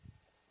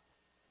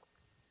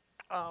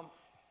Um,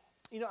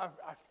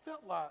 I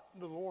felt like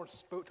the Lord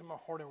spoke to my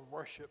heart in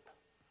worship.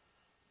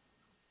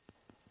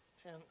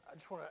 And I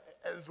just want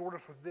to exhort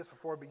us with this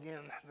before I begin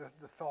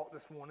the thought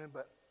this morning.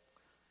 But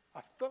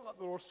I felt like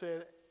the Lord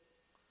said,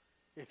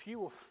 if you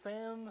will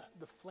fan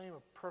the flame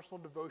of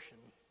personal devotion,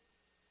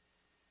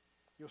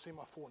 you'll see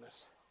my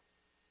fullness.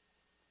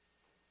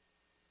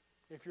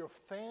 If you'll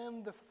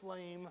fan the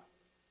flame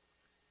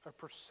of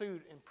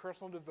pursuit in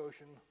personal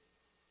devotion,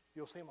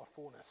 you'll see my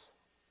fullness.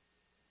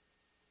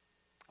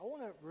 I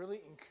want to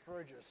really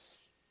encourage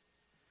us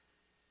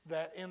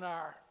that in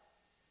our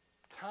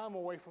time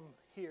away from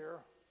here,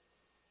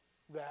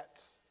 that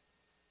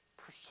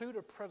pursuit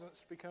of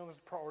presence becomes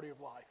the priority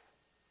of life.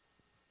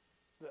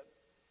 That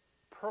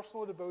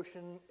personal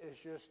devotion is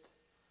just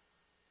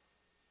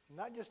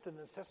not just a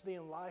necessity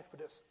in life,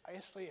 but it's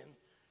actually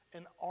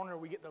an honor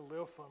we get to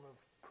live from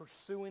of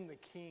pursuing the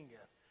King.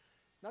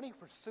 Not even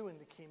pursuing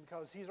the King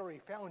because he's already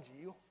found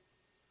you,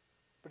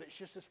 but it's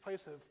just this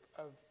place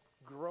of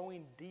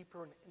growing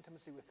deeper in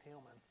intimacy with him.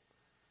 And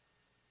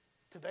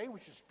today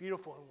was just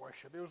beautiful in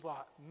worship. It was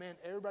like, man,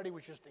 everybody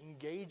was just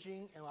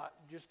engaging, and like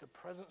just the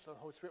presence of the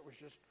Holy Spirit was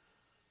just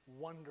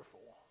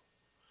wonderful.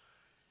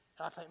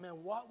 And I think,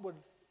 man, what would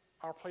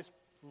our place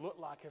look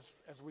like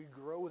as we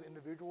grow as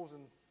individuals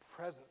in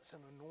presence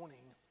and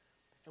anointing,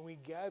 and we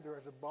gather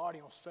as a body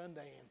on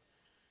Sunday, and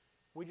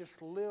we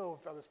just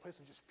live out of this place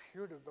of just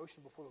pure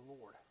devotion before the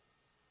Lord.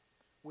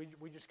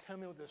 We just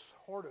come in with this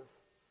heart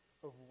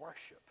of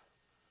worship.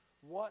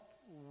 What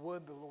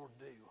would the Lord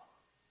do?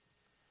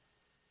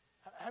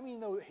 How many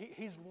know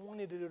he's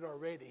wanted to do it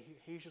already?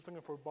 He's just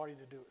looking for a body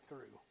to do it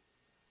through.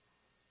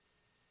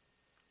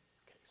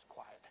 Okay, it's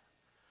quiet.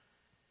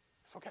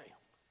 It's okay.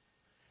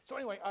 So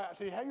anyway,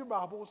 so you have your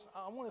Bibles.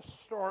 I want to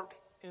start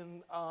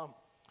in, go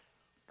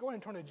ahead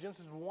and turn to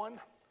Genesis 1.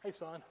 Hey,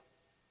 son.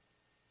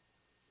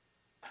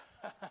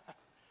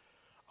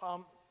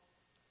 I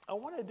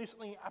want to do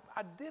something.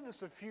 I did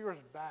this a few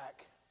years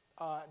back.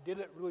 Did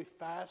it really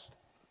fast.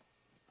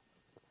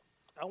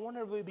 I want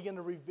to really begin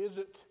to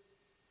revisit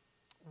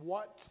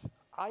what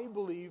I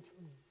believe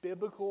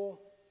biblical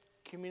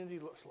community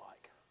looks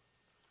like.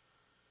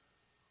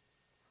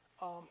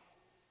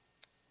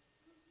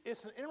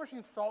 It's an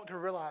interesting thought to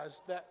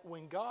realize that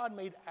when God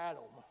made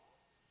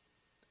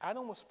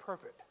Adam was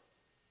perfect.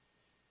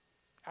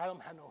 Adam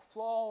had no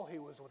flaw. He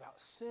was without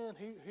sin.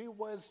 He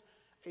was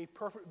a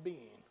perfect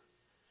being.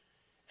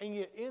 And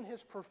yet in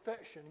his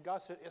perfection,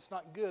 God said, it's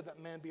not good that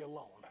man be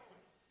alone.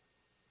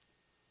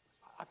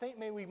 I think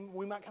maybe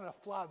we might kind of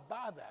fly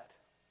by that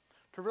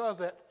to realize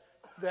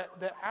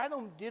that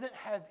Adam didn't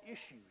have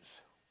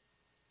issues.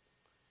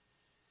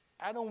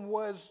 Adam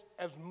was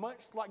as much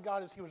like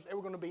God as he was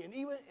ever going to be. And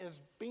even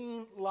as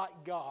being like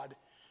God,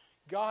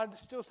 God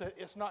still said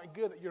it's not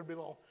good that you're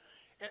alone.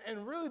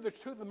 And really the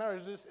truth of the matter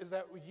is this, is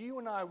that you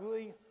and I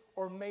really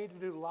are made to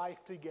do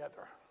life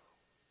together.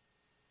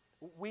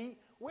 We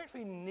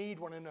actually need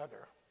one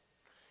another.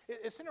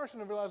 It's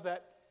interesting to realize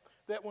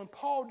that when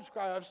Paul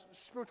describes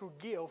spiritual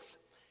gifts,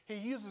 he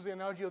uses the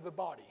analogy of the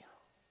body.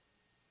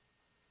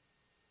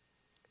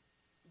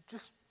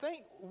 Just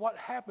think what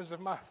happens if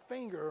my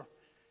finger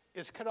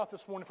is cut off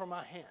this morning from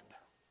my hand.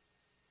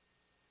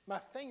 My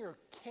finger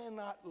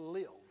cannot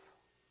live.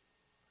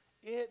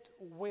 It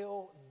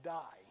will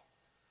die.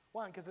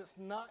 Why? Because it's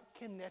not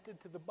connected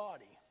to the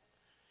body.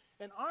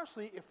 And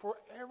honestly, if we're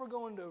ever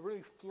going to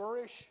really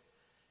flourish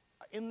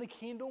in the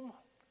kingdom,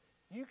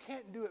 you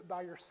can't do it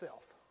by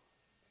yourself.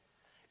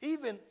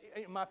 Even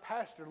my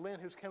pastor, Lynn,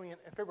 who's coming in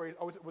February,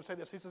 always would say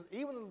this. He says,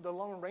 even the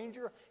Lone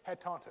Ranger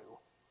had Tonto.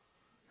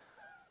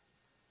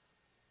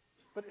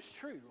 But it's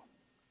true.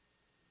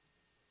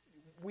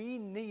 We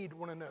need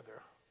one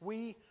another.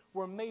 We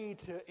were made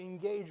to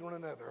engage one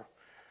another.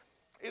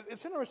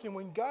 It's interesting,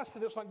 when God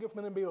said it's not good for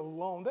men to be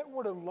alone, that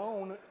word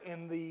alone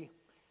in the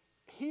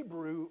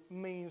Hebrew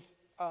means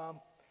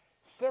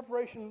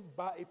separation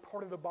by a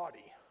part of the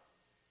body.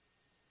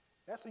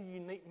 That's a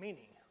unique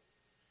meaning.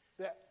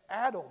 That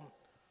Adam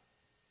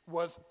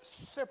was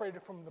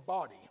separated from the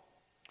body.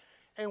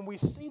 And we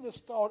see this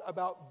thought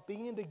about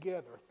being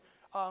together.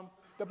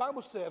 The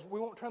Bible says, we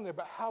won't turn there,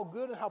 but how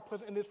good and how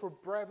pleasant it is for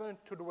brethren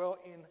to dwell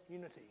in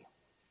unity.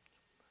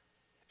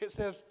 It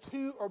says,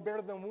 two are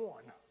better than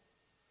one.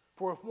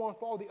 For if one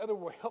fall, the other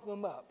will help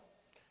them up.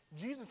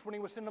 Jesus, when he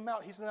was sending them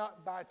out, he sent them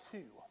out by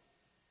two.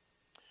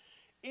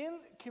 In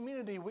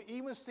community, we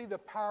even see the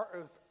power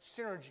of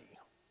synergy.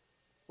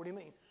 What do you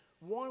mean?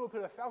 One will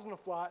put 1,000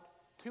 afloat,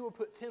 two will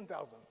put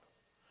 10,000.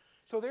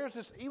 So there's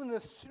this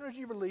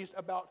synergy released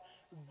about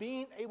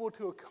being able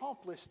to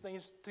accomplish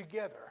things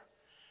together.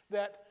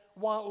 That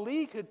while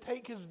Lee could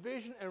take his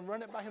vision and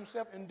run it by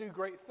himself and do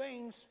great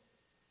things,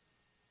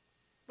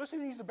 let's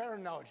even use a better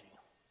analogy.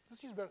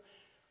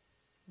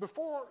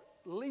 Before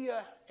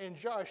Leah and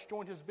Josh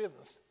joined his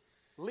business,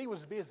 Lee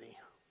was busy.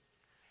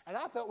 And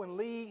I thought when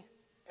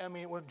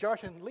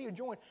Josh and Leah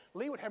joined,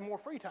 Lee would have more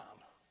free time.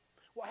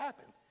 What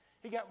happened?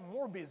 He got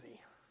more busy.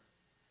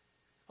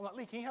 I'm like,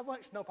 Lee, can you have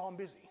lunch? No, Paul, I'm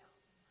busy.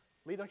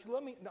 Lee, don't you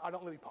love me? No, I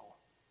don't love you, Paul.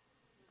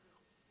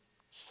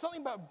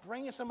 something about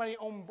bringing somebody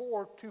on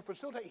board to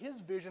facilitate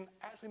his vision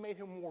actually made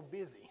him more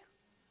busy.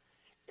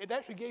 It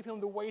actually gave him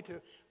the way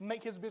to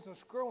make his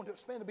business grow and to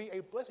expand to be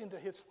a blessing to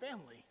his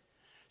family.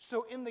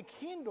 So in the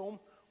kingdom,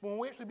 when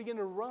we actually begin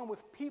to run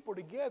with people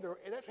together,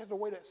 it actually has a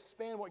way to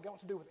expand what God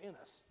wants to do within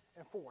us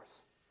and for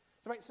us.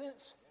 Does that make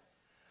sense?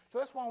 So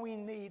that's why we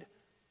need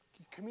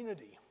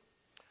community.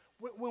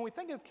 When we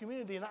think of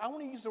community, and I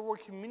want to use the word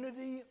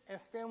community and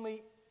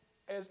family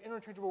as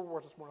interchangeable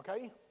words this morning,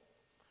 okay?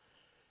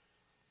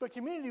 But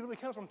community really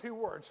comes from two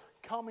words,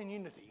 common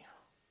unity.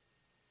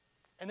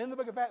 And in the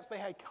book of Acts, they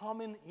had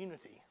common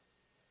unity.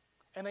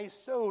 And they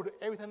sowed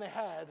everything they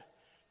had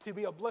to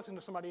be a blessing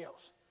to somebody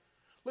else.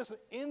 Listen,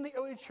 in the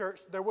early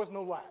church, there was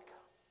no lack.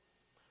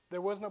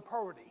 There was no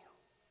poverty.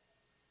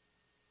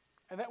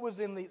 And that was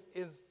in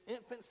its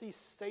infancy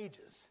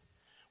stages.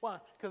 Why?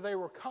 Because they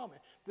were common.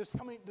 This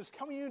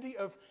community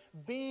of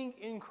being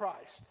in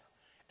Christ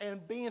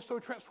and being so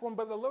transformed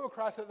by the love of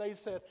Christ that they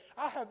said,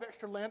 I have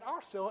extra land,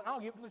 I'll sell it, I'll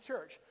give it to the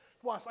church.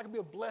 Why? So I can be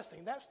a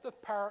blessing. That's the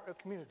power of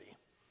community.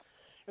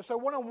 And so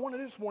what I want to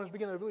do this morning is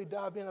begin to really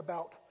dive in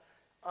about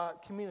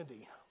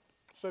community.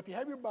 So if you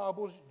have your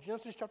Bibles,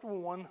 Genesis chapter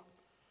 1, and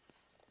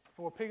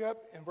we'll pick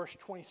up in verse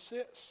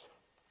 26.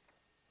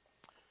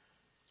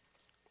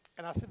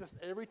 And I say this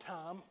every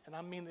time, and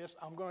I mean this,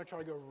 I'm going to try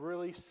to go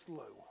really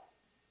slow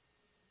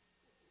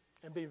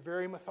and be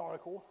very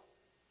methodical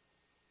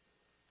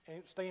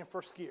and stay in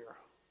first gear.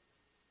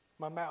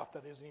 My mouth,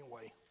 that is,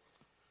 anyway.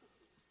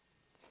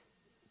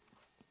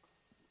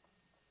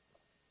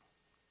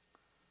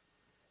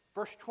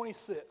 Verse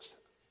 26.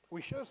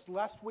 We showed this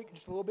last week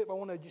just a little bit, but I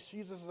want to just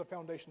use this as a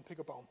foundation to pick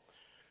up on.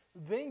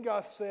 Then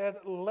God said,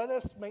 let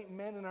us make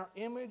man in our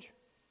image,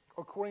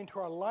 according to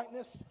our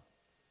likeness,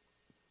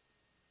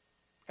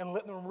 and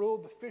let them rule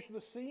the fish of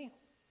the sea,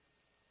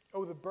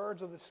 over the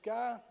birds of the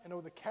sky, and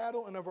over the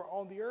cattle, and over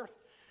all the earth,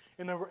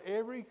 and over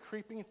every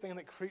creeping thing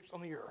that creeps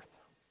on the earth.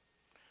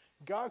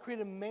 God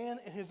created man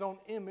in his own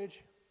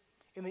image.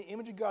 In the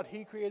image of God,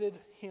 he created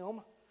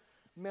him.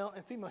 Male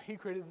and female, he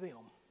created them.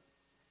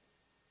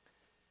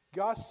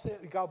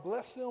 God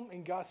blessed them,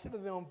 and God said to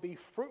them, be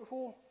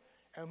fruitful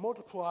and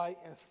multiply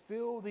and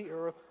fill the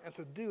earth and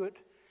subdue it,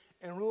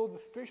 and rule the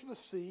fish of the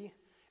sea,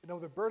 and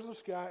over the birds of the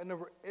sky, and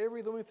over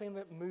every living thing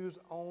that moves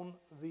on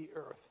the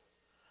earth.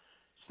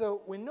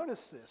 So we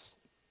notice this.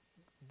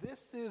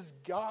 This is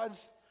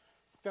God's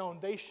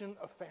foundation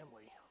of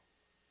family.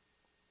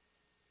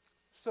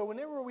 So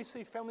whenever we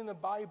see family in the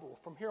Bible,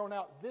 from here on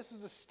out, this is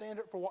the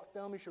standard for what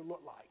family should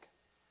look like.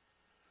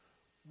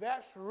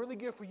 That's really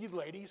good for you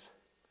ladies,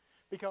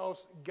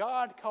 because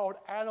God called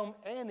Adam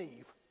and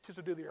Eve to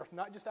subdue the earth,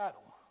 not just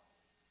Adam.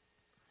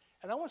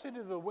 And I want to say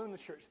to the women in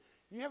the church,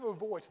 you have a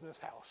voice in this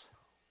house.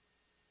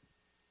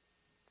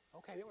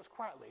 Okay, that was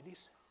quiet,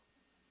 ladies.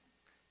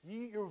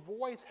 Your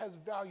voice has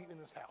value in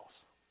this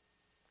house.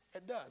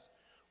 It does.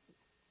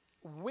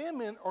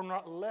 Women are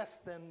not less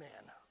than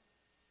men.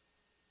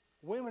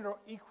 Women are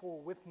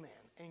equal with men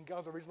in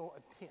God's original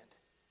intent.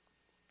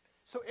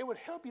 So it would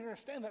help you to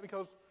understand that,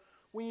 because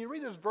when you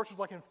read those verses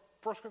like in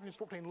 1 Corinthians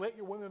 14, let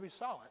your women be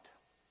silent,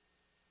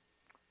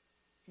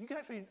 you can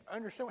actually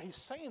understand what he's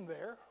saying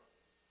there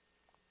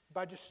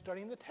by just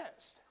studying the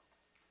text.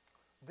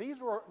 These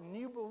were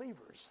new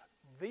believers.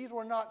 These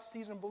were not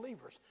seasoned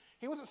believers.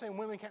 He wasn't saying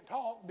women can't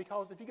talk,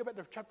 because if you go back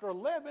to chapter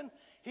 11,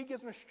 he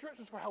gives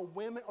instructions for how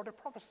women are to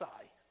prophesy.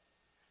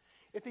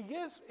 If he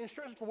gives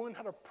instructions for women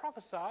how to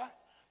prophesy,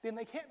 then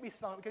they can't be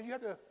silent, because you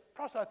have to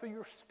prophesy through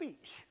your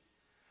speech.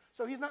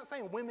 So he's not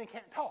saying women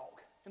can't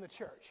talk in the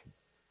church.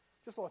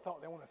 Just a little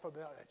thought there, I want to throw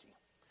that out at you.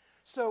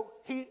 So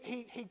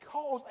he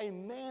calls a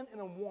man and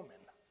a woman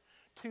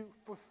to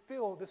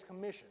fulfill this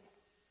commission.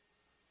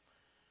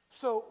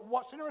 So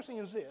what's interesting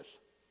is this,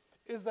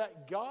 is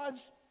that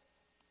God's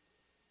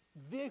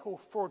vehicle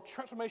for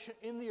transformation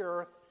in the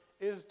earth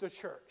is the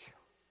church.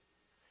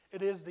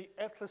 It is the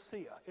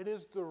ecclesia. It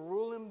is the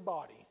ruling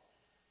body.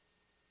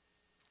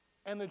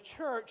 And the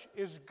church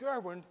is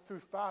governed through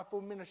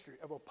fivefold ministry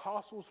of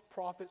apostles,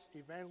 prophets,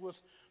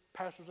 evangelists,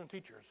 pastors, and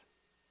teachers.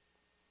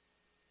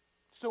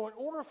 So in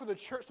order for the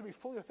church to be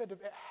fully effective,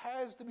 it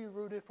has to be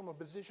rooted from a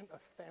position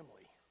of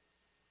family.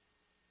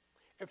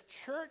 If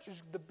church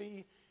is to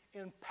be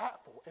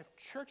impactful, if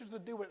church is to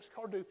do what it's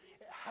called to do,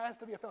 it has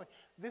to be a family.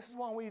 This is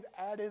why we've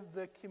added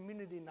the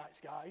community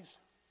nights, guys,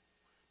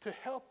 to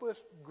help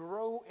us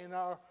grow in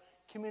our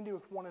community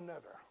with one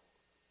another.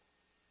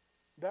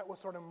 That will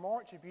start in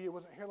March. If you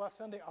wasn't here last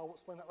Sunday, I'll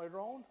explain that later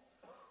on.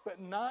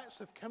 But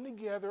nights of coming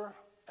together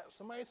at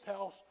somebody's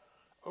house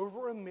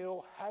over a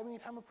meal, having a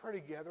time of prayer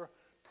together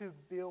to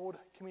build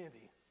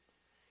community.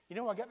 You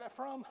know where I got that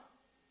from?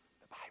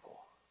 The Bible.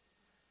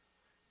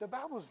 The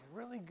Bible is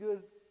really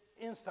good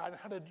insight on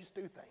how to just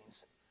do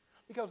things.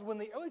 Because when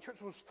the early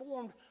church was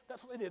formed,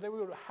 that's what they did. They would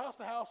go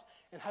to house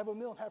and have a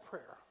meal and have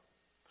prayer.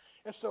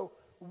 And so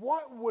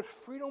what would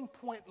Freedom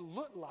Point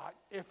look like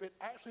if it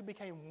actually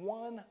became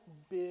one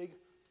big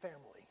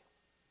family?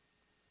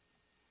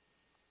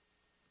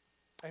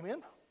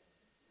 Amen?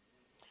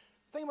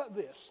 Think about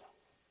this.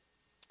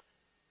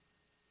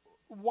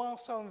 while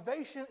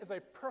salvation is a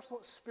personal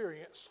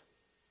experience,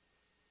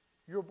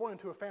 you're born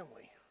into a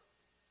family.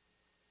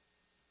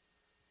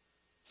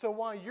 So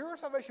while your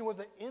salvation was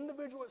an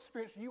individual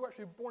experience, you were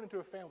actually born into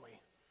a family.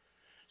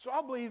 So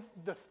I believe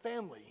the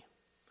family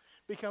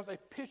becomes a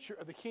picture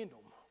of the kingdom.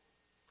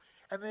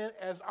 And then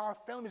as our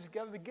families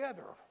gather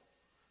together,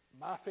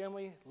 my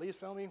family, Lee's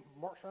family,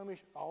 Mark's family,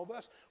 all of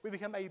us, we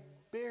become a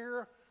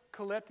bigger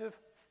collective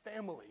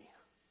family.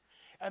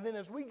 And then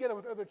as we gather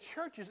with other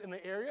churches in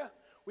the area,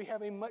 we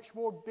have a much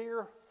more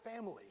bigger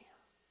family.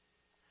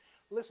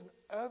 Listen,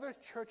 other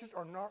churches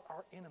are not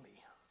our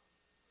enemy.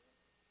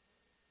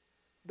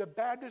 The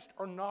Baptists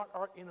are not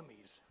our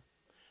enemies.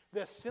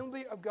 The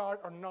Assembly of God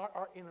are not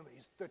our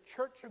enemies. The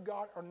Church of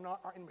God are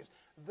not our enemies.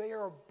 They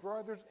are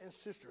brothers and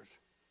sisters.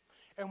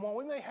 And while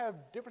we may have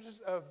differences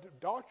of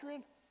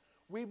doctrine,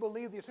 we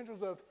believe the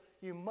essentials of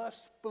you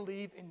must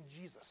believe in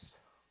Jesus.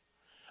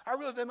 I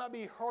realize that might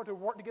be hard to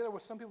work together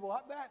with some people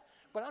like that,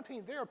 but I'm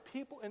telling you, there are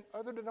people in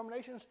other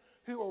denominations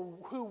who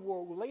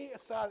will lay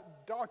aside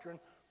doctrine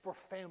for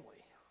family.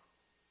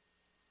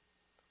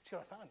 You just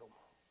got to find them.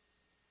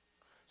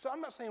 So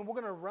I'm not saying we're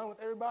going to run with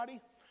everybody,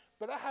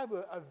 but I have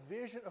a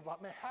vision of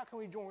like, man, how can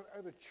we join with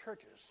other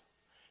churches,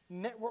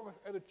 network with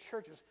other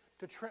churches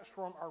to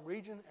transform our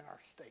region and our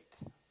state?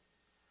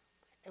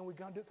 And we're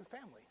going to do it through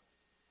family.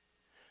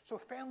 So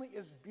family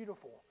is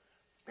beautiful.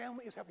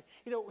 Family is happy.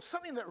 You know,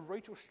 something that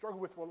Rachel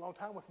struggled with for a long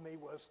time with me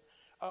was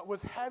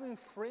having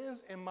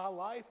friends in my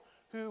life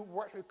who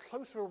were actually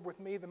closer with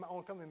me than my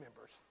own family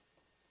members.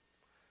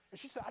 And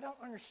she said, I don't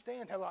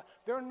understand how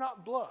they're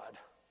not blood.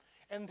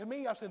 And to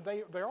me, I said,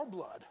 they are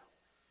blood.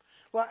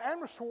 Like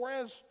Admiral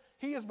Suarez,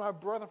 he is my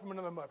brother from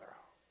another mother.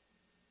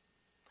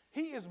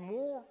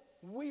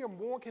 We are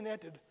more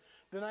connected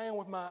than I am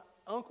with my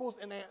uncles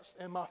and aunts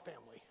and my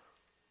family.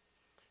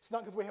 It's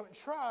not because we haven't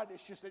tried,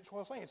 it's just one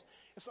of those things.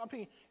 And so I'm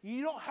telling you,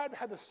 you don't have to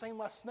have the same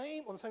last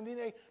name or the same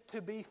DNA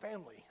to be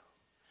family.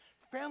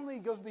 Family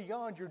goes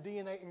beyond your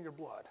DNA and your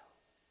blood.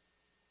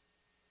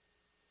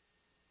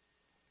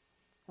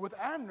 With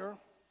Abner,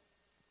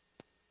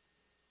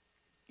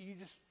 you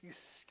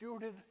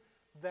stewarded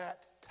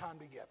that time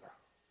together.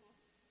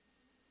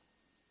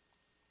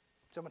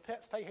 So I'm going to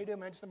text, hey,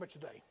 doing, man, just about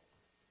your day.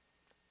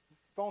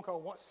 Phone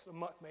call once a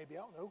month maybe,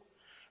 I don't know.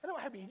 And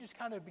what happened, you just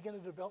kind of begin to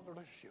develop the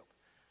relationship.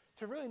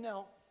 To really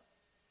now,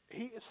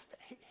 he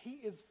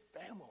is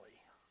family.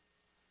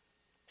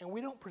 And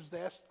we don't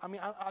possess, I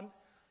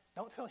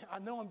don't tell him, I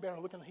know I'm better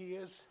looking than he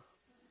is.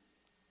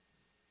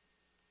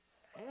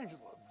 Angela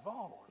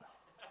Vaughn.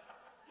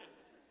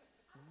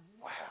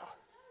 Wow.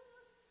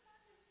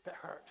 That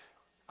hurt.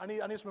 I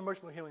need some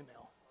emotional healing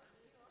now.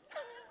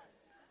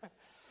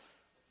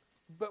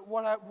 But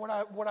what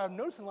I've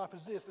noticed in life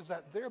is this, is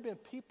that there have been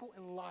people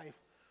in life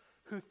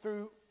who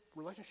through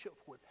relationship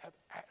with have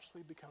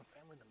actually become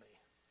family to me.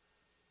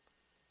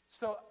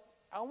 So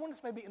I want us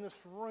maybe in this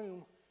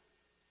room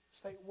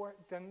say, well,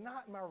 they're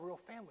not my real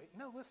family.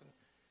 No, listen,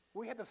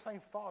 we had the same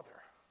Father.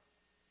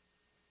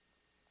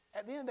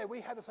 At the end of the day,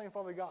 we had the same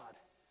Father God.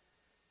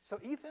 So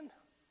Ethan,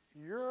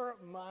 you're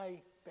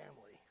my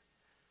family.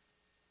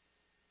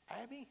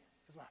 Abby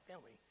is my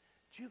family.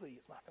 Julie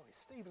is my family.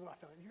 Steve is my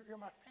family. You're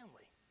my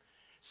family.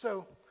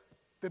 So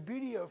the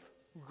beauty of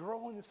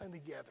growing this thing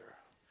together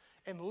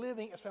and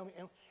living as family.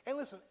 And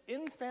listen,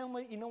 in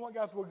family, you know what,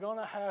 guys? We're going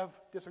to have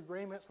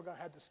disagreements. We're going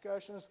to have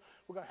discussions.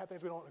 We're going to have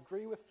things we don't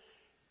agree with.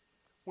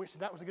 Wednesday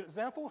night was a good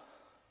example.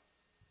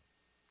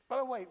 By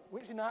the way,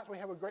 Wednesday nights we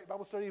have a great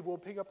Bible study. We'll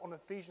pick up on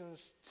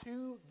Ephesians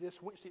 2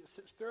 this Wednesday at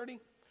 6:30.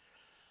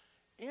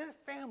 In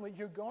family,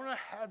 you're going to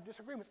have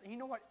disagreements. And you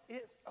know what?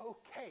 It's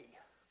okay.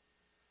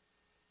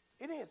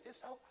 It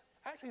is.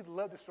 I actually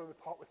love to sort of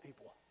part with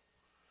people,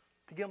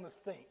 to get them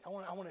to think. I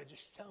want to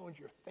just challenge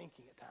your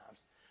thinking at times.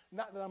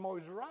 Not that I'm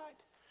always right,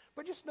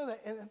 but just know that,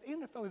 and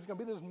even if there's going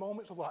to be those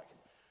moments of like,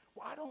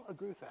 well, I don't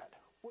agree with that.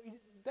 Well,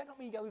 that don't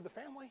mean you got to leave the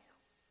family.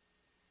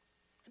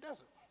 It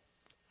doesn't.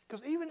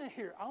 Because even in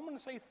here, I'm going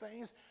to say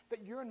things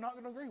that you're not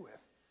going to agree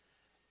with.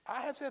 I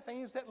have said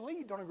things that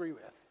Lee don't agree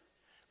with.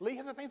 Lee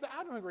has said things that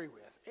I don't agree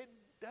with. It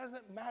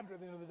doesn't matter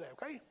at the end of the day,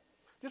 okay?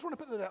 Just want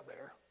to put that out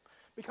there.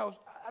 Because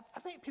I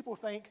think people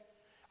think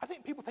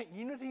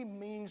unity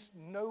means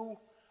no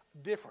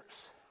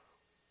difference.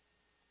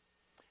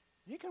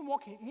 You can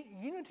walk in,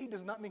 unity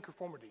does not mean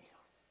conformity.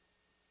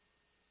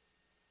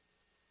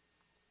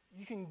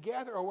 You can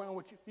gather around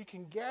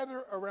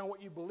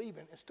what you believe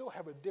in and still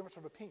have a difference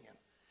of opinion.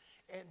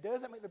 And it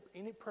doesn't make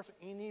any person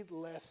any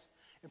less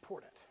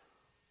important.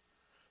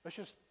 Let's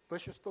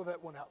just throw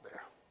that one out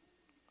there.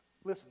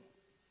 Listen,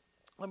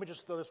 let me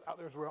just throw this out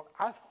there as well.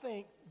 I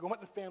think, going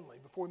back to family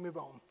before we move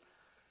on,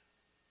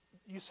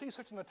 you see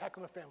such an attack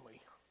on the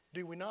family,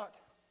 do we not?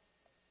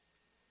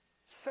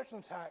 Such an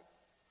attack.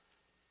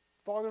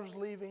 Fathers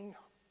leaving,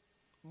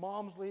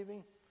 moms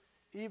leaving,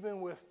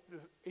 even with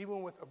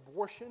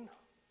abortion,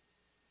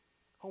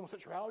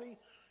 homosexuality.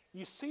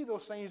 You see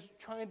those things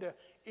trying to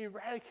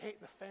eradicate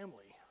the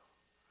family.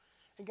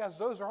 And guys,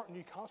 those aren't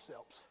new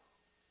concepts.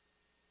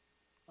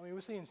 I mean,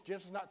 we see in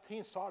Genesis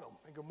 19 Sodom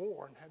and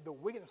Gomorrah and the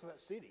wickedness of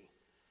that city.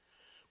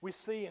 We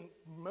see in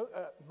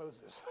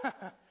Moses,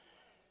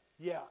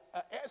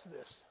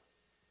 Exodus,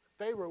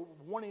 Pharaoh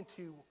wanting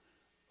to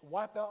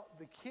wipe out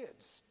the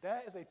kids.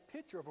 That is a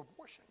picture of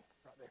abortion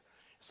right there.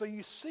 So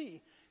you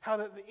see how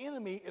that the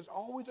enemy is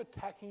always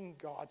attacking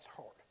God's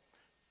heart.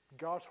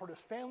 God's heart is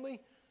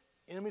family.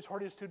 Enemy's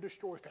heart is to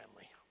destroy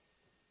family.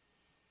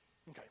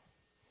 Okay.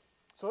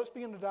 So let's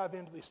begin to dive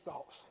into these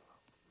thoughts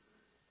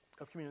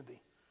of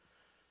community.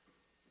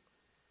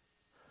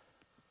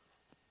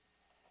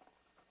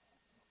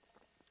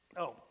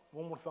 Oh,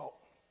 one more thought.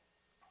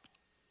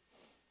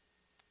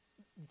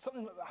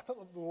 Something that I felt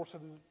like the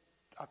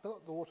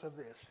Lord said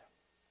this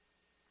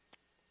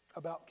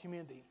about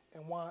community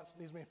and why it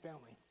needs to be a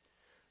family.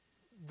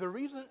 The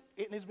reason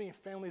it needs to be a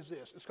family is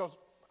this. It's because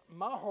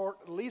my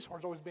heart, Lee's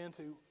heart, has always been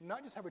to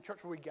not just have a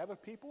church where we gather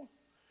people,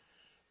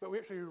 but we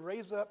actually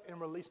raise up and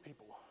release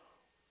people.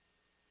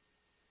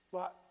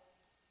 Like,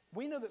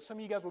 we know that some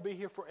of you guys will be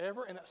here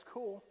forever, and that's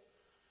cool,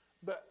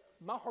 but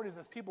my heart is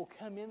as people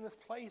come in this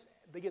place,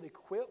 they get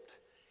equipped,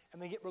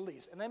 and they get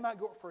released. And they might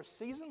go for a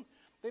season.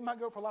 They might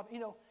go for a life. You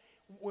know,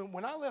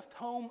 when I left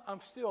home,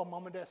 I'm still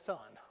mom and dad's son.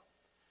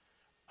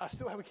 I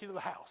still have a key to the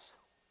house.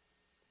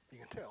 You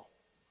can tell.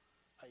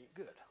 I eat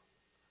good.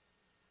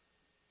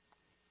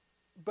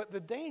 But the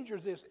danger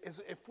is this,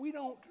 is if we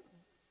don't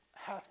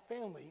have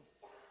family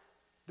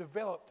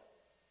developed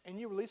and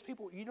you release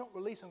people, you don't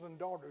release sons and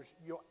daughters,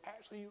 you'll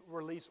actually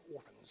release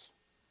orphans.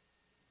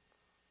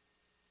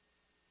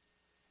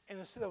 And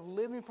instead of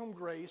living from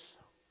grace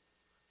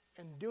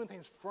and doing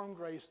things from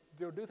grace,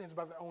 they'll do things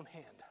by their own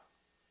hand.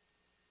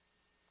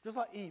 Just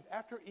like Eve.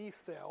 After Eve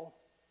fell,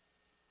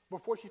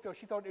 before she fell,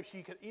 she thought if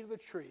she could eat of the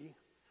tree,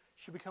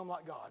 she'd become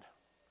like God.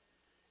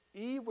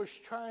 Eve was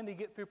trying to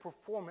get through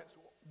performance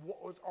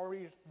what was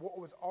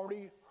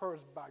already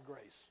hers by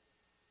grace.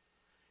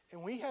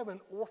 And when you have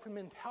an orphan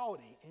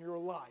mentality in your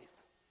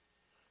life,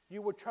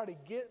 you would try to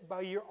get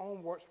by your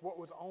own works what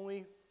was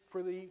only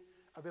freely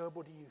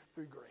available to you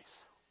through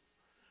grace.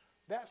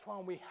 That's why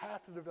we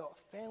have to develop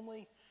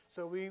family,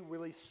 so we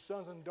release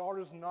sons and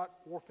daughters, not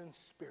orphan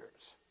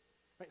spirits.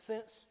 Make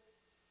sense?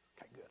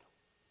 Okay, good.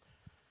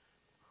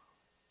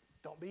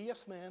 Don't be a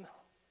yes man.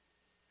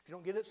 If you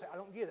don't get it, say, I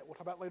don't get it. We'll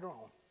talk about it later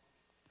on.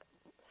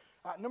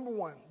 Number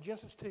 1,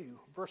 Genesis 2,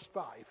 verse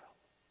 5.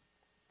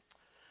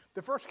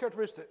 The first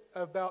characteristic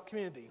about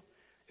community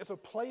is a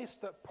place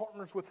that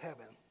partners with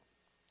heaven.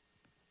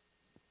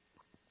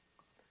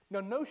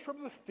 Now, no shrub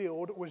of the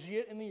field was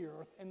yet in the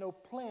earth, and no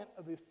plant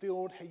of the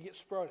field had yet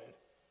sprouted.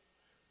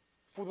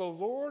 For the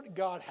Lord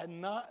God had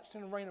not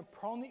sent rain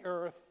upon the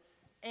earth,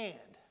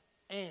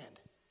 and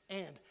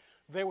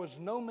there was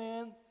no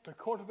man to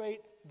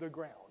cultivate the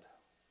ground.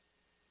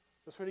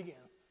 Let's read it again.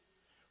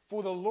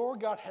 For the Lord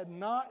God had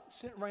not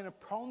sent rain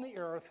upon the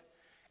earth,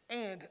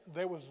 and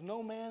there was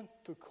no man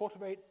to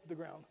cultivate the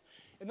ground.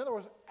 In other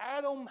words,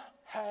 Adam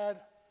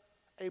had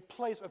a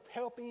place of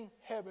helping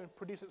heaven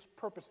produce its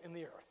purpose in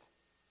the earth.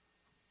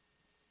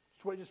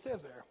 That's what it just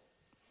says there.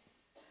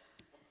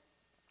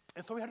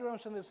 And so we have to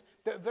understand this,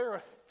 that there are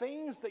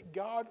things that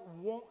God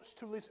wants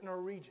to release in our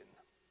region.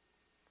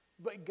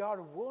 But God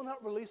will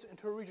not release it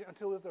into a region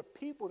until there's a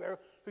people there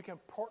who can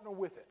partner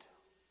with it.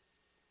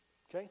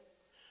 Okay?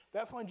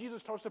 That's when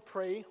Jesus starts to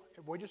pray,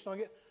 and we just sung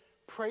it,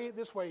 pray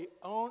this way,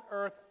 on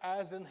earth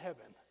as in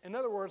heaven. In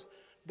other words,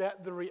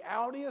 that the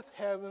reality of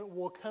heaven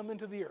will come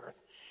into the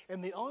earth.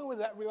 And the only way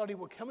that reality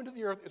will come into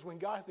the earth is when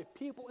God has the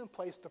people in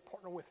place to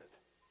partner with it.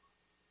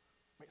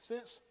 Make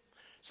sense?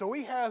 So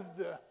we have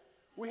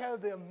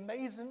the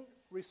amazing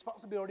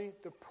responsibility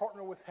to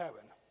partner with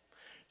heaven.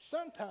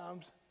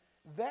 Sometimes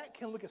that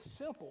can look as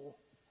simple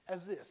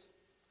as this.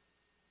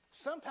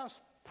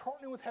 Sometimes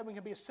partnering with heaven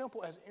can be as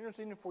simple as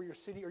interceding for your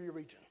city or your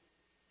region.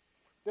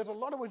 There's a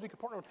lot of ways we can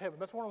partner with heaven.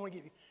 That's one I want to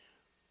give you.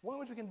 One of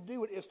the ways we can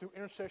do it is through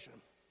intercession.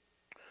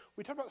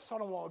 We talked about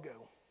Sodom a while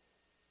ago.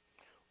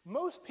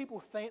 Most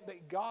people think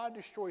that God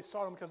destroyed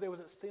Sodom because it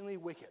was exceedingly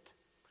wicked.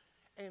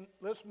 And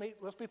let's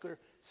be clear,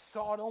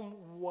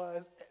 Sodom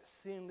was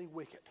exceedingly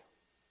wicked.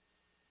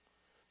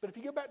 But if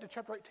you go back to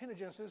chapter 18 of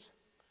Genesis,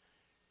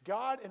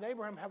 God and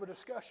Abraham have a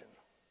discussion.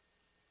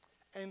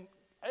 And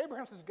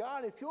Abraham says,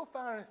 God, if you'll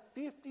find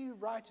 50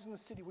 righteous in the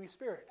city, will you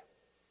spare it?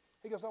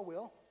 He goes, I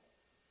will.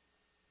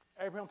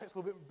 Abraham takes a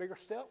little bit bigger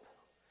step.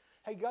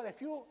 Hey, God,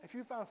 if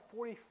you find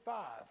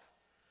 45,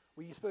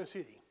 will you spare the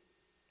city?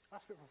 I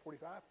spare for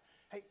 45.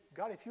 Hey,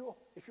 God, if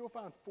you'll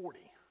find 40.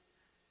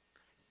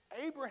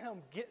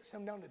 Abraham gets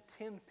him down to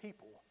 10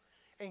 people.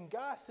 And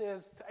God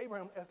says to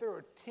Abraham, if there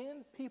are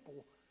 10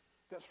 people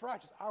that's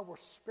righteous, I will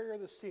spare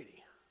the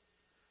city.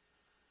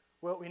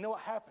 Well, we know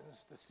what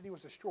happens. The city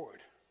was destroyed.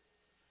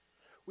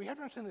 We have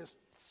to understand this.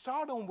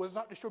 Sodom was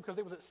not destroyed because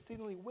it was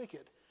exceedingly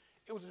wicked.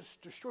 It was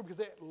destroyed because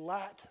it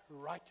lacked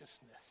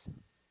righteousness.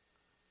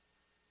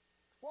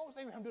 What was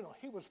Abraham doing?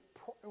 He was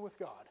partnering with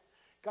God.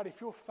 God, if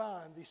you'll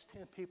find these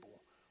 10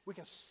 people, we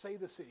can save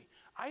the city.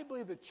 I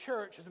believe the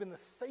church has been the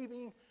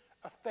saving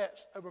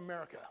effects of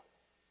America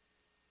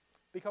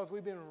because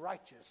we've been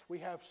righteous. We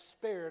have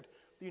spared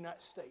the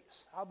United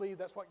States. I believe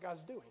that's what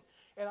God's doing.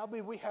 And I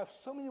believe we have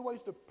so many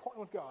ways to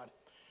partner with God.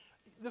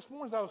 This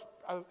morning,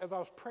 as I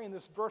was praying,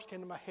 this verse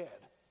came to my head.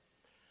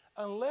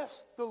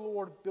 Unless the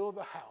Lord build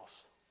the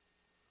house,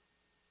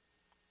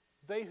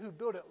 they who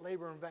build it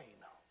labor in vain.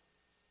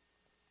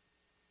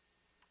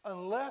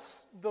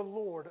 Unless the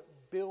Lord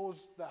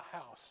builds the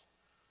house,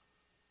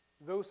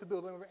 those who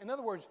build labor in vain. In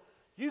other words,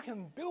 you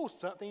can build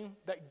something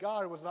that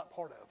God was not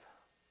part of.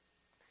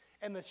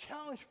 And the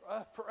challenge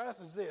for us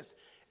is this,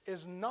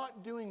 is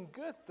not doing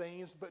good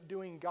things, but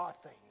doing God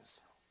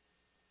things.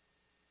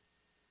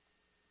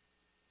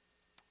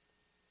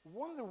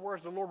 One of the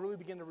words the Lord really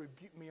began to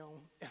rebuke me on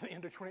at the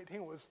end of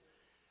 2018 was,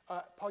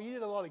 Paul, you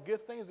did a lot of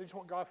good things, I just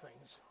want God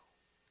things.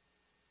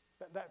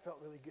 That felt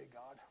really good,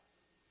 God.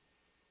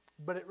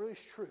 But it really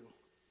is true.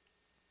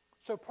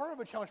 So part of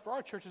a challenge for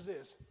our churches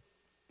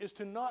is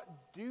to not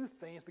do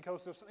things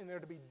because there's something there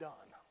to be done.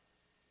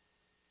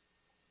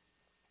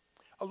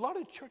 A lot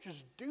of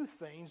churches do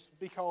things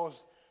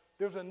because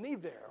there's a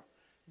need there,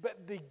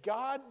 but did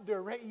God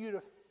direct you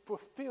to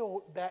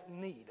fulfill that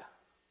need?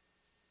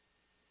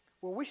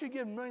 Well, we should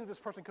give money to this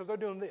person because they're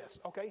doing this,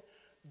 okay?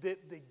 Did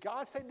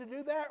God say to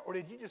do that, or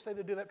did you just say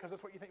to do that because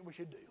that's what you think we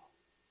should do?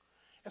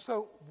 And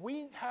so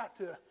we have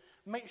to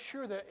make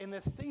sure that in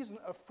this season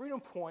of Freedom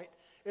Point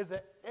is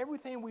that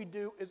everything we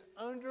do is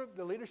under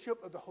the leadership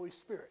of the Holy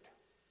Spirit.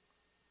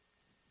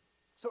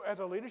 So as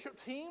a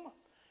leadership team,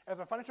 as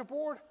a financial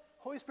board,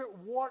 Holy Spirit,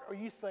 what are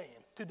you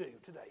saying to do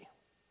today?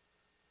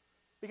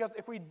 Because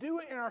if we do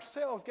it in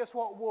ourselves, guess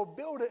what? We'll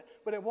build it,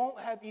 but it won't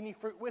have any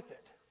fruit with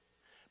it.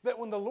 But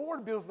when the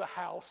Lord builds the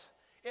house,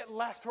 it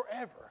lasts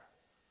forever.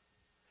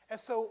 And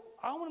so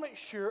I want to make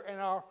sure in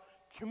our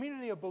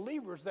community of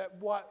believers that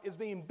what is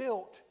being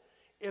built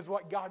is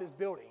what God is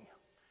building.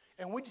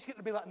 And we just get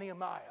to be like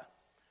Nehemiah.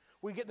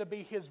 We get to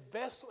be his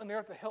vessel in the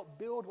earth to help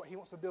build what he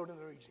wants to build in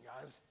the region,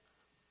 guys.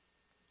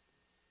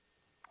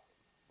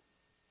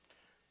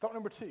 Thought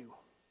number 2.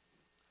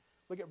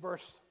 Look at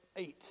verse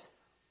 8.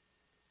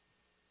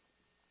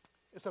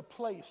 It's a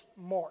place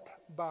marked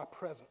by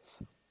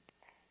presence.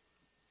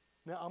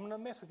 Now, I'm going to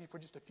mess with you for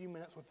just a few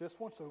minutes with this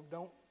one, so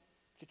don't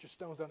get your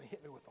stones out and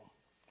hit me with them.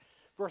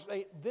 Verse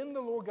 8, then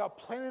the Lord God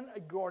planted a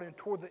garden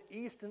toward the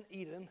east in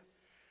Eden,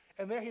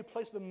 and there he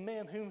placed the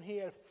man whom he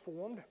had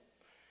formed.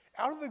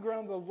 Out of the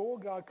ground the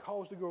Lord God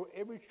caused to grow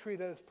every tree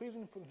that is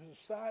pleasing for his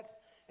sight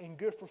and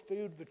good for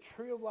food, the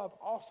tree of life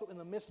also in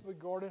the midst of the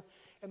garden,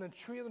 and the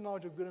tree of the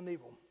knowledge of good and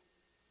evil.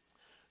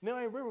 Now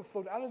a river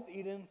flowed out of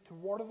Eden to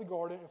water the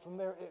garden, and from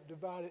there it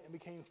divided and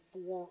became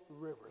 4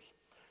 rivers.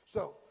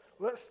 So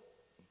let's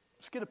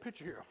get a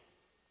picture here.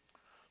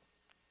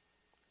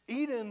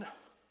 Eden,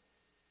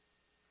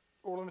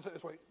 or let me say it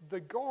this way, the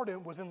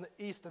garden was in the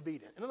east of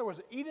Eden. In other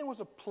words, Eden was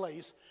a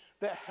place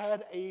that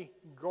had a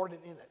garden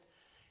in it.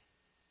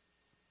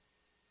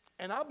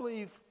 And I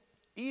believe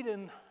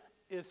Eden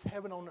is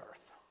heaven on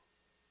earth.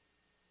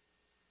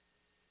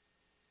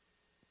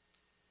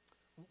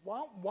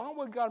 Why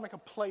would God make a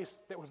place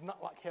that was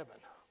not like heaven?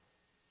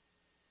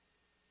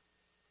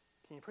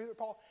 Can you prove it,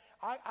 Paul?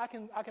 I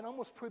can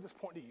almost prove this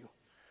point to you.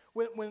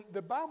 When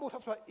the Bible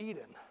talks about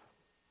Eden,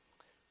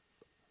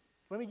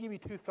 let me give you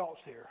 2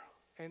 thoughts here,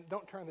 and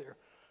don't turn there.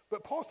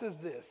 But Paul says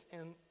this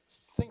in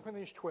 2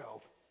 Corinthians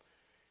 12.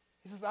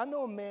 He says, I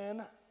know a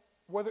man,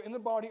 whether in the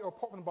body or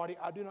apart from the body,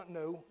 I do not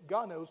know,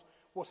 God knows,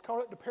 was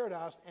called up to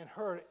paradise and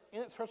heard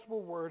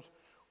inexpressible words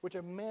which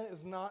a man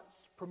is not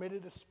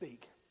permitted to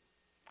speak.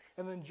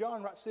 And then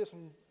John writes this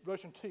in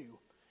Revelation 2.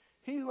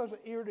 He who has an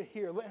ear to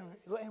hear,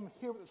 let him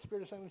hear what the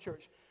Spirit is saying to the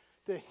church.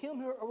 To him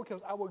who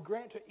overcomes, I will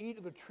grant to eat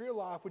of the tree of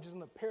life, which is in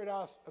the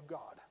paradise of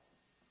God.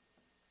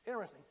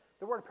 Interesting.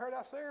 The word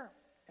paradise there,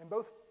 in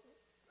both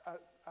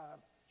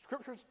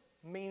scriptures,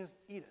 means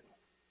Eden.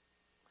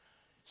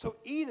 So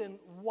Eden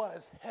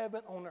was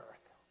heaven on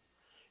earth.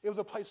 It was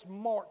a place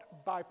marked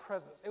by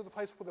presence. It was a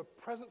place where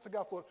the presence of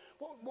God flowed.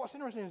 What's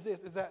interesting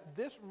is that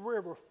this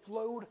river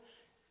flowed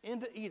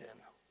into Eden.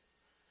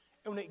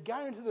 And when it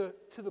got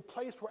into the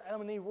place where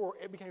Adam and Eve were,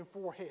 it became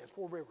 4 heads,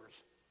 4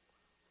 rivers.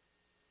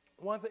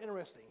 Why is that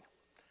interesting?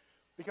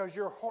 Because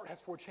your heart has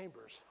 4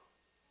 chambers.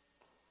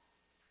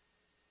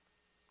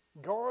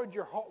 Guard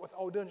your heart with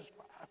all diligence,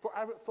 for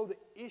out of it flow the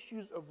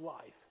issues of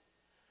life.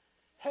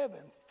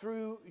 Heaven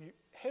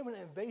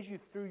invades you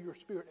through your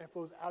spirit and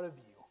flows out of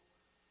you.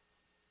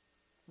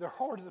 The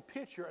heart is a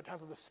picture at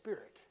times of the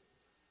spirit.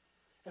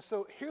 And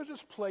so here's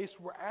this place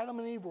where Adam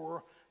and Eve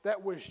were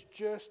that was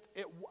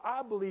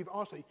I believe,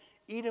 honestly,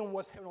 Eden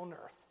was heaven on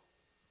earth.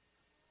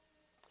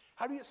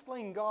 How do you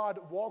explain God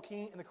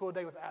walking in the cool of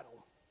day with Adam?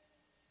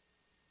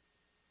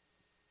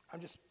 I'm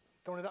just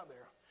throwing it out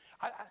there.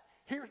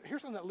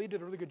 Here's something that Lee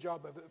did a really good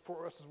job of it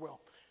for us as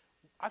well.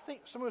 I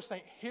think someone was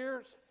saying,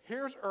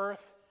 here's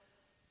earth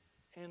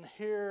and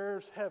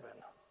here's heaven.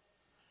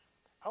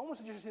 I almost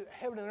suggest that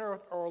heaven and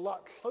earth are a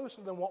lot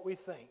closer than what we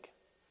think.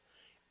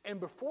 And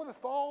before the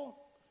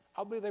fall,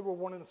 I believe they were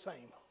one and the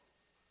same.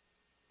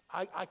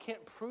 I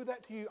can't prove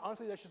that to you.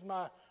 Honestly, that's just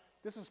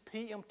this is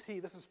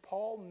PMT. This is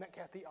Paul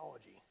Metcalf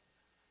theology.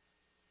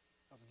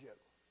 That was a joke.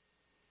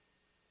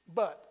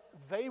 But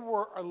they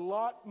were a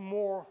lot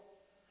more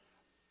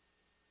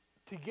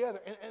together.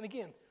 And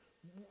again,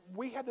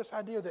 we had this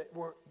idea that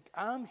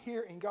I'm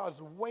here and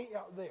God's way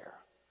out there.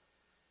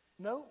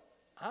 No,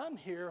 I'm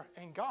here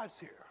and God's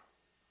here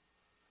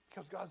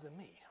because God's in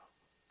me.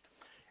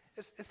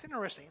 It's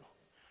interesting.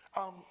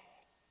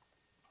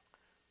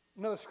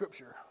 Another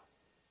scripture,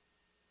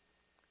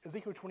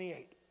 Ezekiel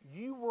 28.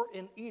 You were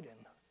in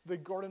Eden, the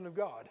garden of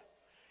God.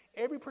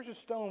 Every precious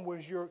stone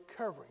was your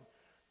covering.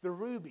 The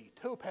ruby,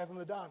 topaz, and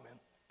the diamond,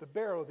 the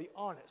beryl, the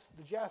onyx,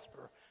 the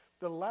jasper,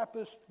 the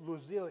lapis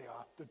lazuli,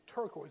 the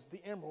turquoise,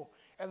 the emerald,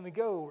 and the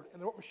gold,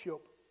 and the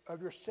workmanship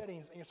of your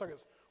settings and your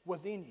sockets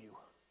was in you.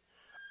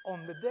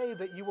 On the day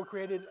that you were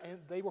created and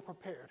they were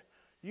prepared,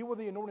 you were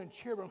the anointed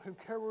cherubim who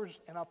covers,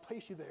 and I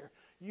placed you there.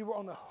 You were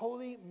on the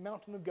holy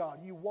mountain of God.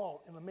 You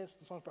walked in the midst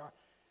of the sun's fire.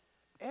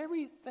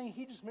 Everything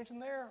he just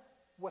mentioned there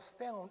was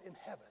found in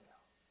heaven.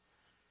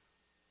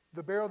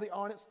 The beryl, the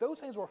onyx, those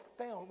things were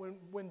found.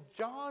 When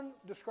John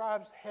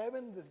describes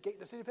heaven, this gate,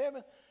 the city of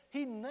heaven,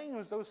 he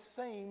names those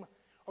same,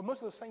 or most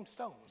of those same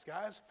stones,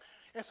 guys.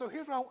 And so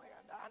here's what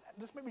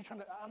this may be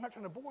I'm not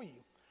trying to bore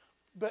you.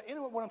 But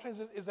anyway, what I'm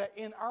saying is that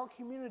in our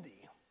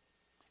community,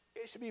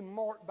 it should be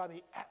marked by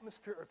the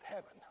atmosphere of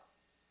heaven.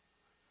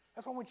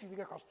 That's what I want you to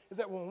get across, is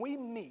that when we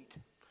meet,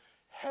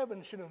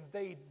 heaven should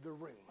invade the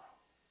room.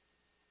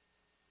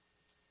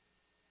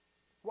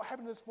 What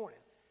happened this morning?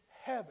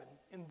 Heaven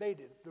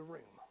invaded the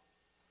room.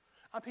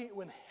 I mean,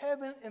 when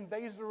heaven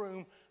invades the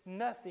room,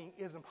 nothing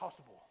is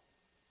impossible.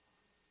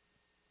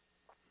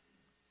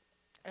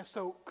 And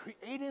so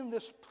creating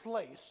this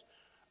place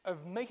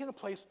of making a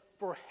place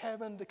for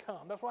heaven to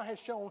come. That's why I had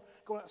Sean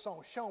go in that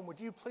song. Sean, would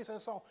you please sing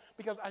that song?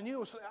 Because I knew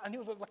it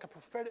was like a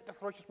prophetic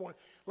declaration this morning.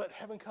 Let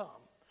heaven come.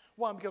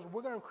 Why? Because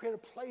we're going to create a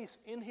place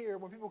in here.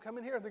 When people come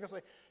in here, they're going to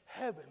say,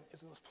 heaven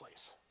is in this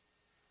place.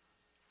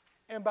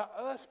 And by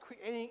us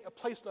creating a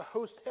place to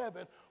host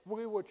heaven,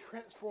 we will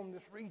transform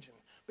this region.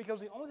 Because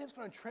the only thing that's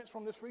going to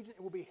transform this region,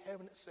 it will be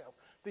heaven itself.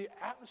 The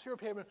atmosphere of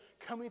heaven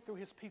coming through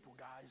his people,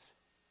 guys.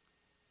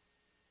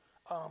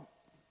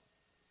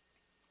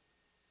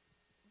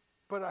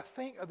 But I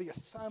think of the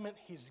assignment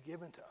he's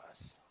given to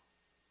us.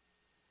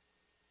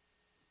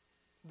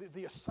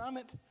 The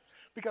assignment,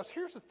 because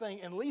here's the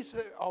thing, and Lee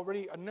said it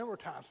already a number of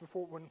times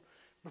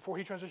before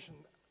he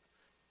transitioned.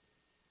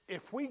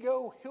 If we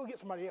go, he'll get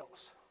somebody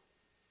else.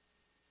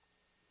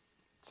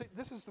 See,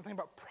 this is the thing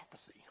about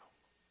prophecy.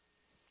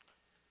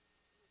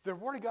 The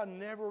word of God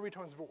never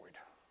returns void.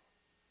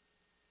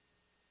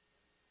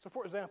 So,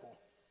 for example,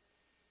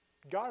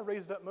 God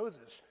raised up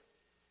Moses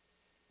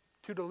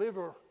to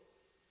deliver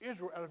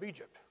Israel out of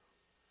Egypt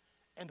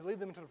and to lead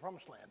them into the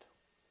promised land.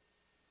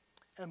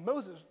 And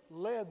Moses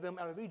led them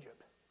out of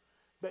Egypt,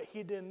 but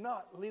he did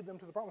not lead them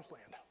to the promised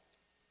land.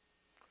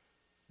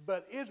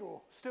 But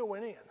Israel still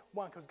went in.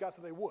 Why? Because God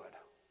said they would.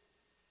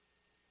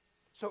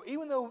 So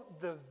even though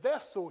the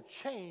vessel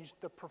changed,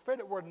 the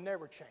prophetic word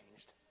never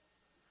changed.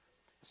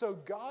 So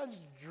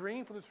God's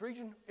dream for this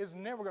region is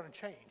never going to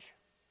change.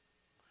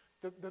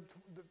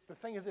 The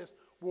thing is this,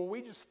 will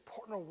we just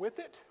partner with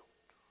it?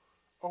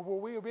 Or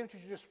will we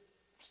eventually just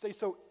stay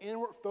so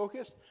inward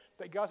focused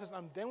that God says,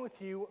 I'm done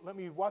with you, let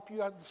me wipe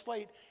you out of the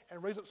slate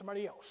and raise up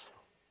somebody else?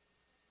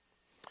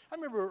 I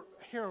remember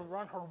hearing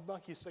Reinhard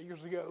Bonnke say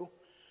years ago,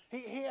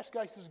 he asked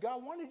God, he says,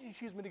 God, why did you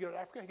choose me to go to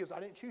Africa? He goes,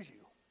 I didn't choose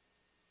you.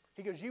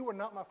 He goes, you were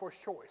not my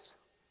first choice.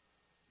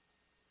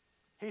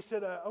 He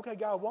said, okay,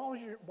 God,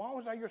 why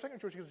was I your second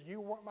choice? He goes, you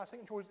weren't my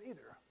second choice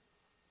either.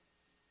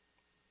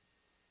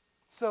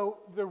 So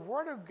the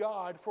word of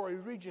God for a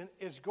region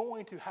is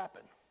going to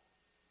happen.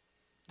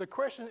 The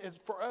question is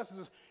for us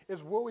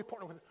is will we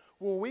partner with it?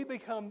 Will we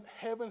become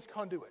heaven's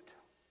conduit?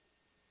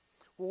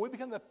 Will we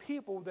become the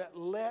people that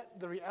let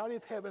the reality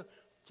of heaven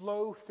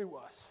flow through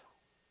us?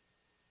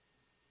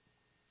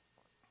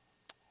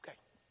 Okay.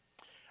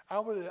 I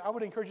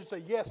would encourage you to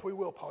say, yes, we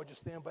will, Paul,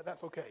 just then, but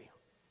that's okay.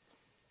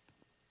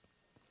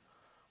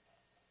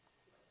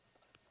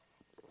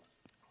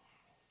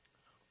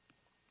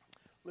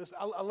 Listen,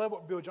 I love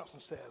what Bill Johnson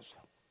says.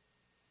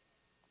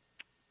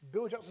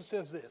 Bill Johnson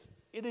says this,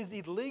 it is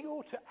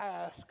illegal to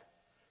ask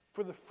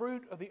for the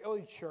fruit of the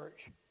early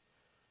church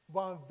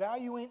while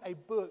valuing a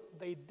book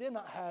they did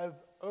not have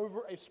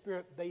over a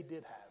spirit they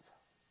did have.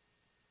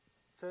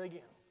 Say it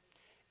again.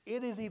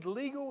 It is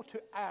illegal to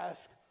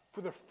ask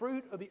for the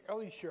fruit of the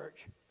early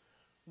church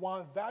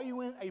while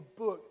valuing a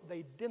book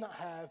they did not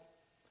have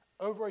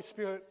over a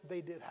spirit they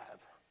did have.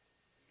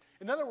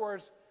 In other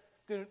words,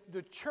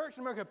 the church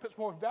in America puts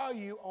more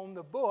value on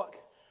the book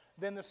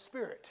than the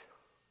spirit.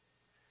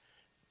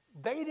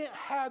 They didn't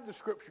have the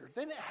scriptures.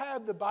 They didn't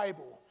have the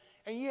Bible.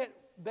 And yet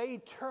they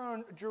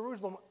turned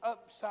Jerusalem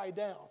upside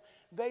down.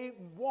 They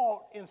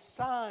walked in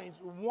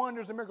signs,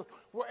 wonders, and miracles.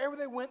 Wherever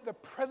they went, the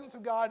presence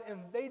of God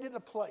invaded a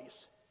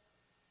place.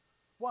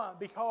 Why?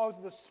 Because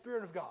of the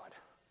Spirit of God.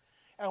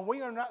 And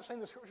we are not saying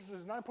the scriptures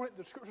is not important.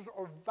 The scriptures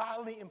are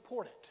vitally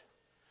important.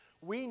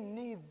 We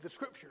need the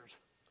scriptures.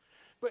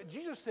 But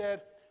Jesus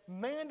said,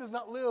 man does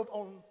not live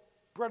on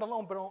bread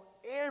alone, but on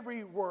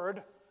every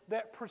word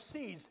that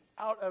proceeds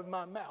out of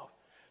my mouth.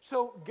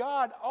 So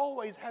God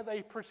always has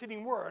a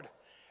preceding word,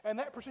 and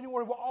that preceding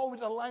word will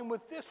always align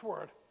with this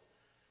word.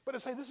 But to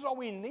say this is all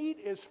we need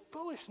is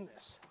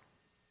foolishness,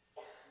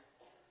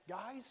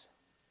 guys.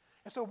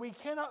 And so we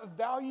cannot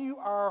value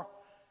our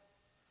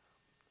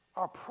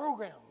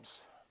programs.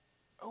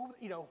 Oh,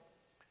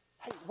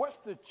 hey, what's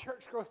the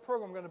church growth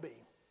program going to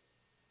be?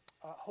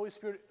 Holy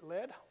Spirit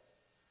led?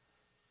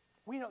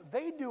 We know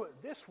they do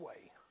it this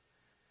way.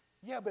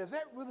 Yeah, but is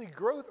that really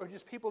growth or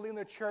just people leaving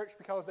their church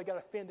because they got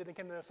offended and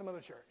came to some other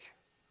church?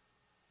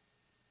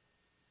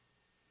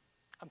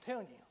 I'm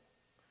telling you.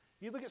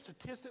 You look at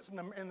statistics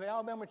in the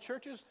Alabama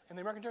churches and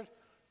the American church,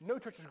 no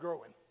church is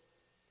growing.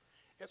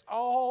 It's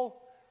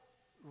all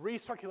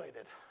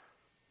recirculated.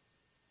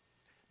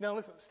 Now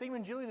listen, Steve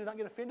and Julie did not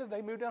get offended.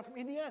 They moved down from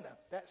Indiana.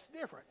 That's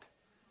different.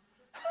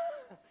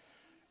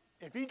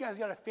 If you guys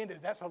got offended,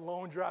 that's a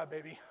long drive,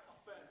 baby.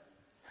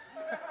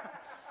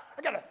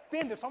 I got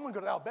offended, so I'm going to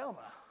go to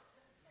Alabama.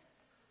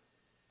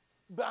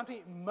 But I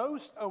think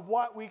most of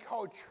what we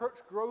call church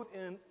growth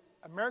in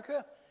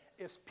America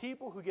is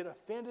people who get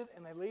offended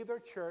and they leave their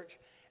church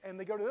and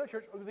they go to another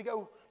church, or they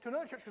go to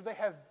another church because they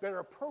have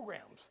better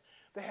programs.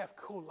 They have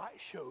cool light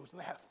shows and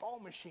they have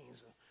fog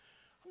machines. And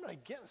I'm not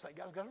against that,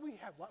 guys. We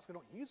have lights, we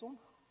don't use them.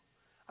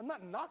 I'm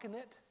not knocking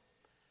it.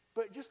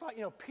 But just like,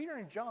 Peter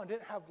and John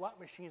didn't have light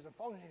machines and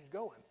fog machines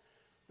going.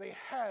 They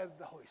had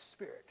the Holy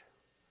Spirit.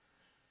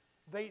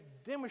 They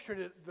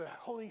demonstrated the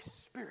Holy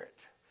Spirit.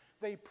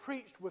 They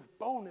preached with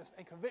boldness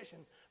and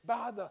conviction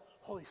by the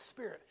Holy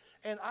Spirit.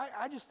 And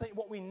I just think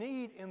what we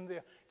need in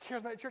the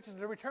charismatic churches is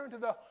to return to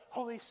the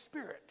Holy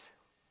Spirit,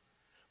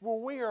 where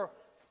we are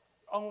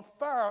on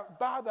fire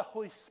by the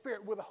Holy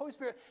Spirit, where the Holy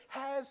Spirit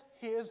has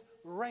his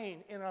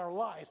reign in our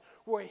lives,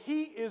 where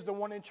he is the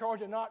one in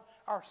charge and not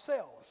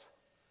ourselves.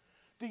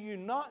 Do you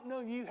not know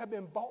you have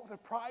been bought with a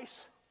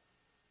price?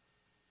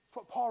 That's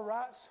what Paul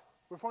writes,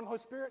 referring to the Holy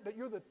Spirit, that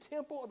you're the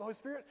temple of the Holy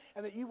Spirit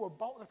and that you were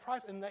bought with a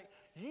price and that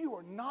you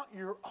are not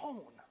your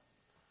own.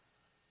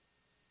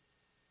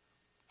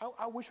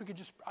 I wish we could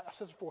just, I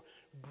said this before,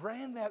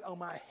 brand that on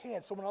my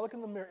head so when I look in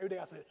the mirror every day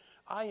I say,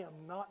 I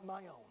am not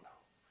my own.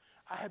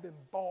 I have been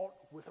bought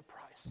with a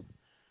price.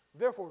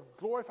 Therefore,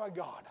 glorify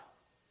God.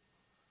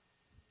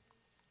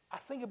 I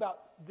think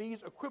about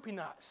these equipping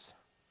nights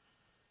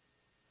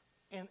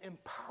and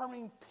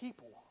empowering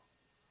people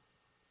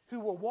who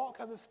will walk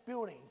out of this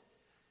building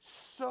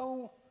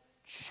so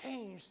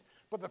changed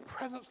by the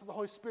presence of the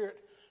Holy Spirit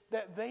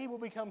that they will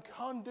become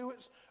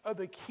conduits of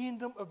the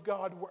kingdom of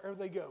God wherever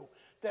they go.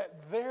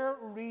 That their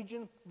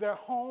region, their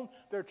home,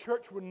 their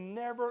church will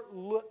never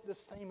look the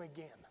same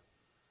again.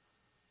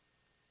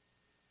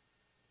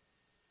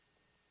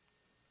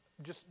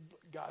 Just,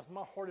 guys,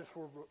 my heart is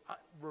for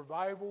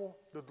revival,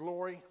 the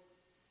glory,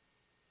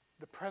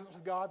 the presence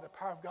of God, the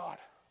power of God.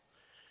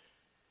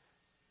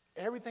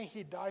 Everything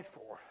he died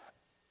for,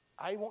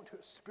 I want to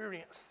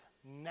experience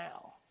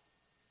now.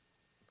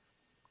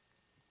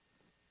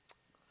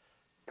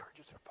 Courage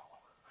yourself, Paul.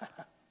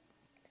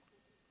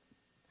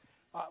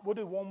 We'll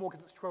do one more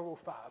because it's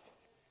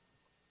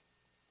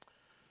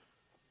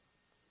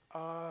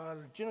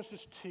 12:05.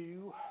 Genesis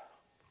 2.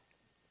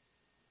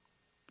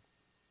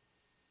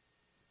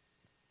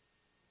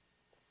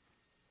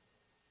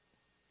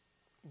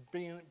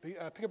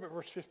 Pick up at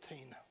verse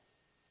 15.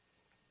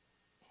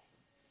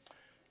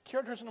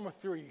 Characteristic number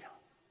 3.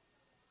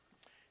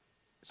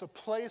 It's a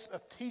place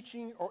of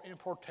teaching or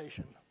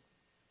importation.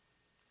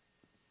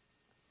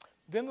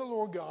 Then the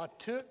Lord God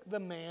took the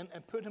man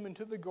and put him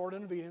into the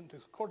Garden of Eden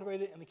to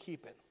cultivate it and to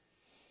keep it.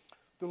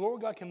 The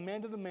Lord God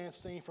commanded the man,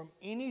 saying, from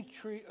any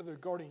tree of the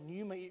garden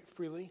you may eat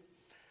freely,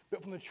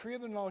 but from the tree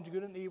of the knowledge of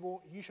good and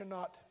evil you shall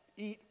not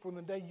eat. From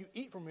the day you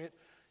eat from it,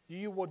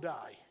 you will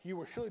die. You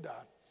will surely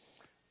die.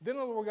 Then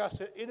the Lord God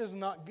said, it is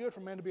not good for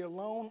man to be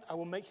alone. I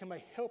will make him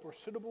a helper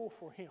suitable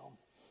for him.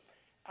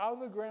 Out of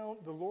the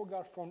ground the Lord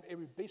God formed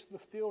every beast of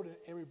the field and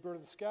every bird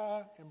of the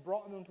sky and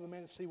brought them to the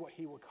man to see what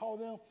he would call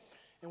them.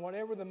 And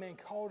whatever the man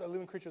called a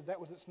living creature, that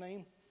was its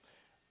name.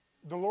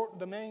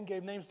 The man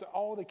gave names to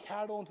all the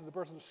cattle and to the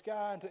birds of the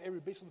sky and to every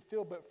beast of the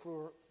field. But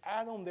for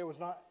Adam there was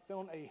not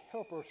found a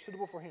helper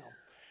suitable for him.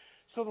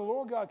 So the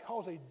Lord God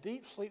caused a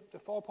deep sleep to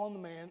fall upon the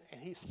man,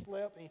 and he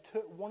slept, and he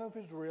took one of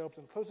his ribs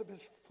and closed up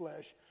his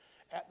flesh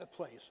at the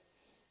place.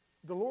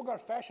 The Lord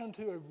God fashioned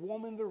unto a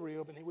woman the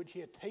rib in which he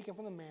had taken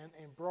from the man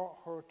and brought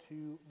her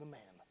to the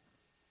man.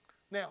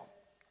 Now,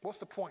 what's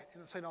the point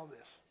in saying all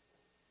this?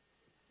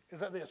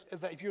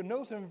 Is that if you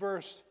notice in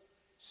verse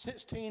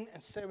 16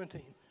 and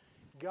 17,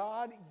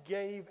 God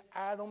gave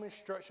Adam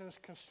instructions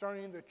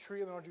concerning the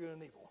tree of the knowledge of good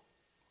and evil.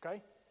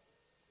 Okay?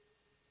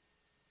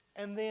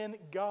 And then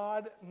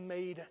God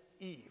made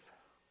Eve.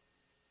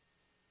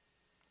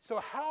 So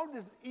how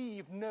does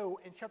Eve know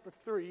in chapter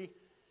 3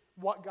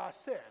 what God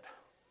said?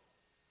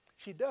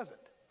 She doesn't,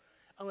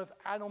 unless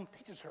Adam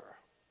teaches her.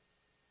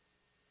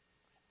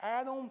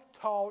 Adam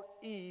taught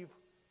Eve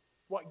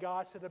what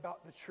God said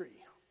about the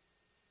tree.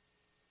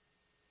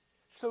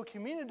 So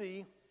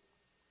community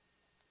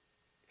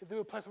is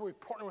a place where we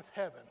partner with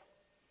heaven.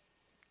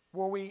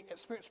 where we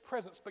experience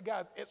presence. But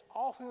guys, it's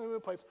also going to be a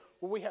place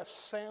where we have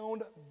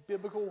sound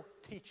biblical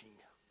teaching.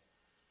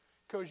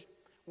 Because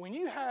when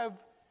you have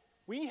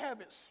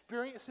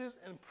experiences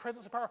and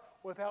presence of power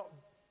without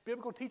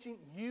biblical teaching,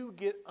 you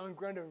get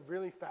ungrounded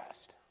really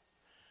fast.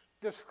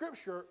 The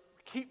Scripture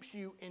keeps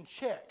you in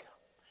check.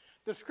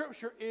 The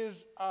Scripture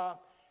is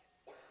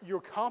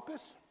your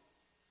compass.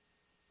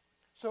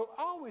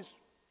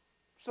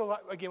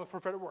 Again, with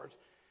prophetic words,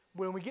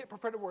 when we get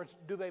prophetic words,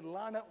 do they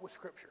line up with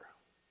Scripture?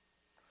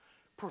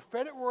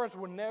 Prophetic words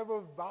will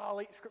never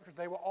violate Scripture.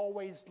 They will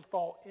always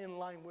fall in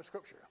line with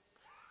Scripture.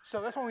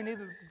 So that's why we need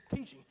the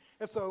teaching.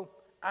 And so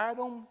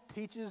Adam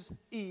teaches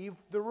Eve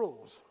the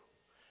rules.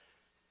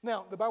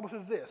 Now, the Bible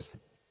says this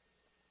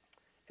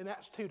in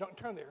Acts 2, don't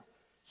turn there.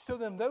 So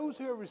then those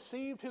who have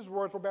received his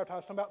words were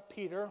baptized. Talking about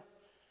Peter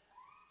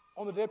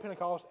on the day of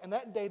Pentecost. And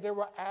that day there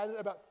were added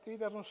about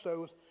 3,000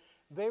 souls.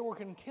 They were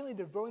continually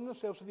devoting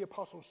themselves to the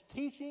apostles'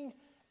 teaching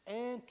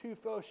and to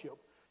fellowship,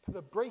 to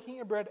the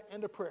breaking of bread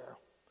and to prayer.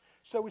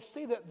 So we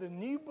see that the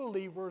new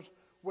believers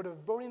were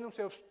devoting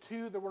themselves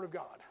to the Word of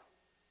God.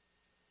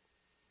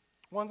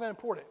 Why is that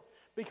important?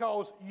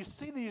 Because you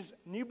see these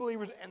new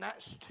believers in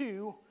Acts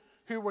 2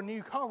 who were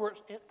new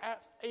converts in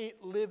Acts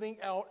 8 living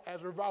out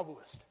as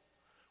revivalists.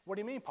 What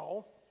do you mean,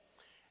 Paul?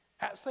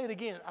 Acts 8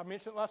 again, I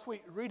mentioned it last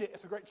week. Read it,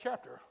 it's a great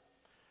chapter.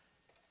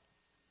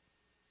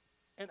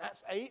 In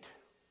Acts 8,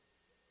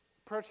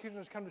 persecution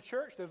has come to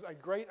church. There's a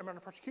great amount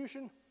of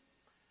persecution.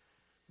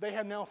 They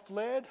have now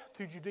fled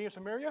to Judea and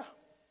Samaria,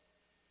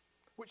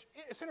 which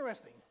it's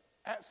interesting.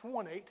 Acts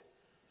 1:8,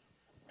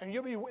 and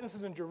you'll be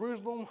witnesses in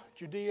Jerusalem,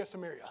 Judea,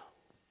 Samaria.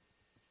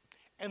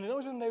 And the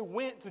reason they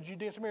went to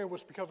Judea and Samaria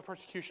was because of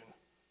persecution.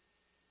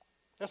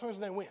 That's the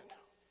reason they went.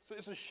 So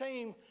it's a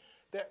shame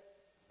that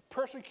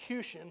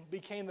persecution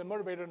became the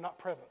motivator, not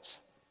presence.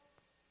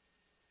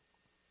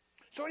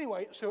 So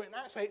anyway, so in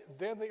Acts 8,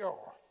 there they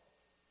are.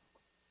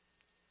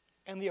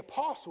 And the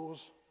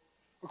apostles,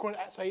 according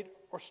to Acts 8,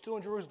 are still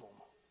in Jerusalem.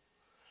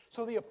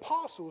 So the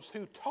apostles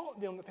who taught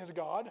them the things of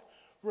God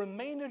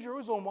remained in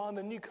Jerusalem, while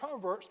the new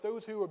converts,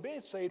 those who were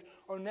being saved,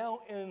 are now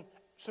in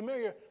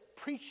Samaria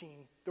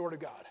preaching the Word of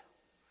God.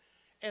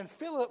 And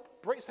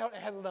Philip breaks out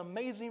and has an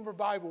amazing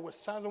revival with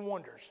signs and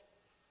wonders.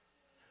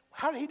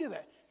 How did he do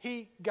that?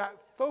 He got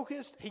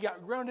focused, he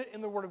got grounded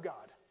in the Word of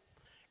God.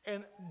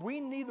 And we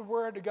need the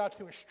Word of God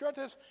to instruct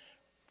us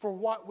for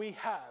what we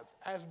have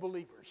as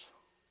believers.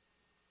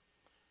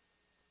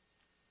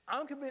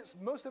 I'm convinced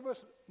most of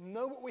us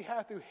know what we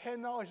have through head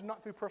knowledge,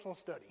 not through personal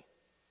study.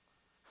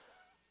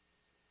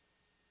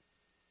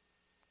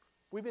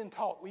 We've been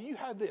taught, well, you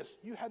have this,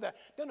 you have that.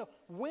 No.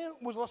 When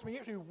was the last time you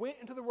actually went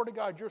into the Word of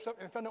God yourself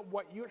and found out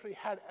what you actually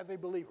had as a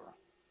believer,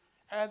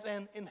 as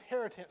an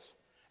inheritance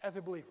as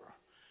a believer?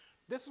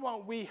 This is why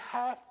we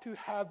have to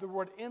have the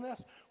Word in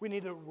us. We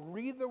need to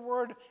read the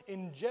Word,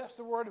 ingest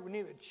the Word. We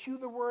need to chew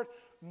the Word,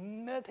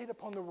 meditate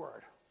upon the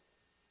Word.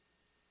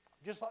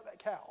 Just like that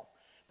cow.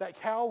 That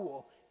cow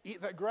will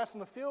eat that grass in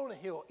the field, and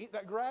he'll eat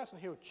that grass,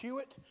 and he'll chew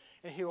it,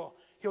 and he'll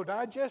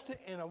digest it,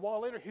 and a while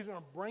later he's going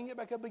to bring it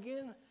back up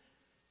again,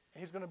 and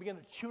he's going to begin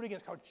to chew it again.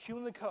 It's called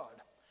chewing the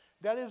cud.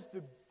 That is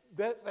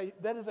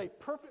a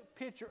perfect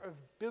picture of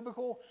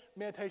biblical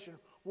meditation,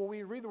 where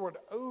we read the Word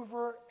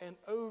over and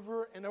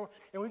over and over,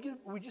 and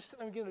we just sit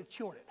there and begin to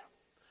chew on it.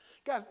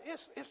 Guys,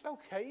 it's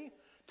okay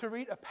to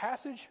read a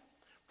passage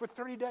for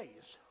 30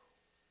 days,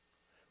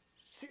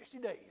 60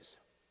 days,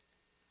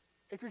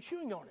 if you're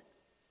chewing on it.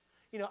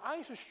 You know, I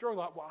used to struggle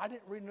like, well, I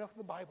didn't read enough of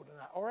the Bible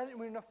tonight, or I didn't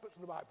read enough books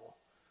of the Bible.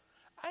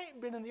 I ain't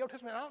been in the Old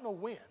Testament, I don't know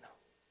when.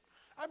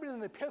 I've been in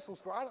the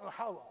epistles for I don't know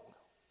how long.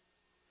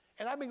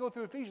 And I've been going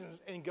through Ephesians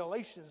and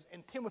Galatians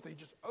and Timothy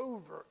just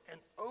over and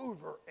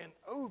over and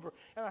over.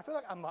 And I feel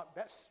like I'm not,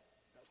 that's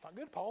not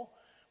good, Paul.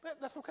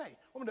 But that's okay.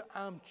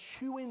 I'm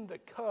chewing the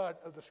cud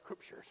of the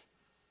Scriptures,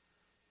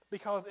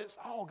 because it's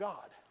all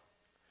God.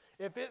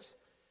 If it's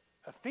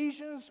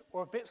Ephesians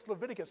or if it's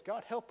Leviticus,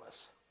 God help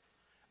us.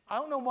 I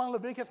don't know why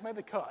Leviticus made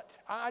the cut.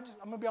 I'm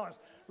going to be honest.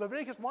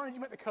 Leviticus, why did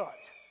you make the cut?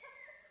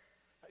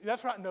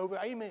 That's right, Nova.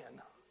 Amen.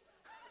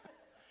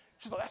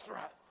 She's like, that's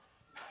right.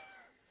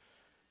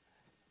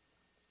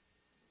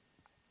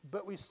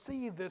 But we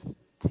see this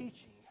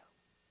teaching.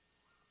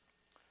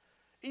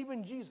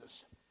 Even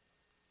Jesus,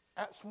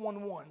 Acts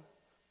 1:1,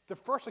 the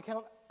first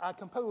account I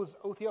composed,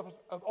 O Theophilus,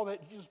 of all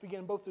that Jesus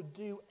began both to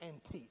do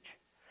and teach.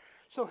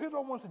 So here's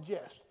what I want to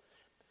suggest.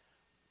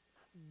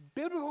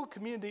 Biblical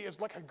community is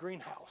like a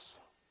greenhouse.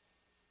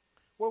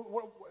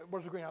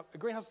 What is a greenhouse? A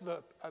greenhouse is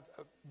a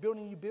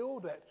building you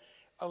build that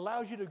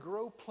allows you to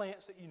grow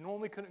plants that you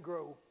normally couldn't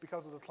grow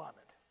because of the climate.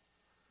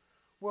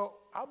 Well,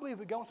 I believe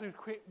that God wants to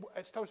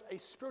establish a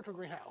spiritual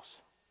greenhouse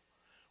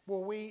where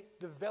we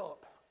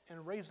develop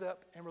and raise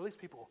up and release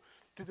people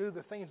to do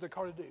the things they're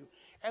called to do.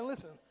 And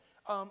listen,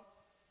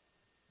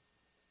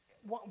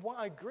 while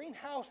a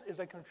greenhouse is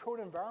a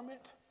controlled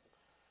environment,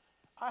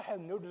 I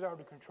have no desire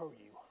to control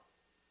you.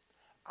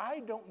 I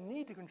don't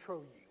need to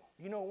control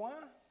you. You know why?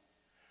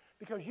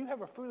 Because you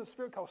have a fruit of the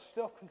Spirit called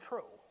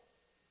self-control.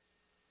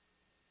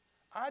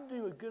 I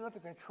do good enough to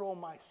control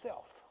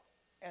myself.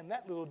 and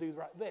that little dude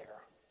right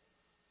there.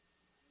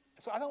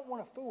 So I don't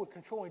want to fool with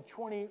controlling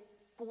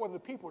 24 of the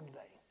people today.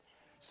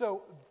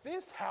 So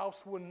this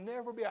house will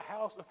never be a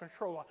house of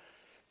control.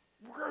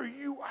 Where are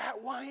you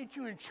at? Why ain't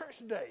you in church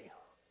today?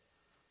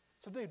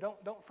 So dude,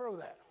 don't throw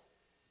that.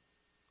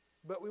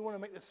 But we want to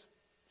make this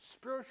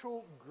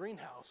spiritual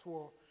greenhouse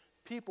where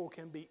people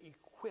can be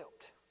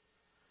equipped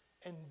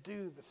and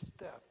do the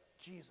stuff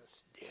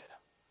Jesus did.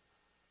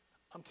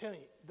 I'm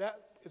telling you, that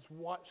is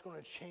what's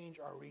going to change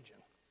our region.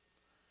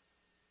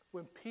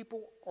 When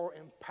people are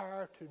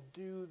empowered to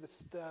do the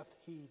stuff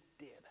he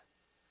did.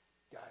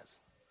 Guys.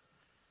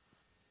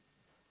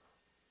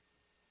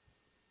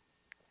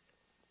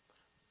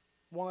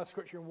 One last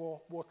scripture and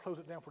we'll close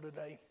it down for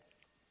today.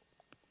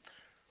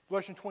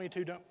 Revelation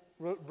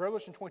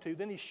 22,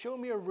 then he showed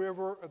me a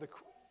river of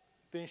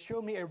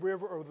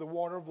the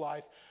water of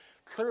life,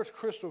 clear as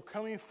crystal,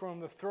 coming from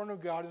the throne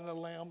of God and the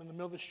Lamb in the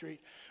middle of the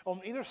street.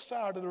 On either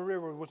side of the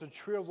river was a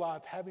tree of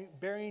life,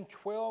 bearing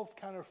 12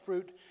 kind of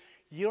fruit,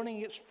 yielding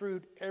its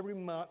fruit every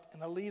month,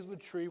 and the leaves of the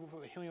tree were for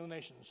the healing of the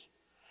nations.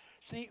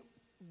 See,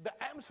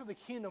 the atmosphere of the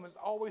kingdom is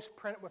always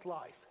pregnant with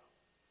life.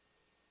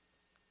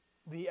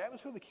 The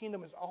atmosphere of the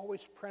kingdom is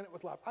always pregnant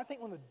with life. I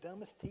think one of the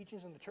dumbest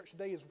teachings in the church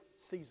today is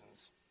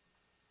seasons.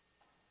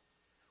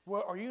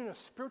 Well, are you in a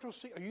spiritual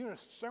season? Are you in a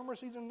summer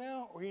season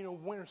now, or are you in a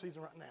winter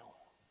season right now?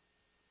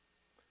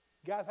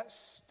 Guys, that's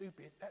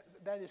stupid.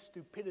 That is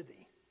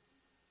stupidity.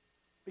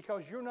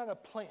 Because you're not a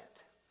plant.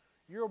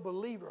 You're a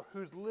believer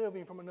who's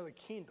living from another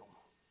kingdom.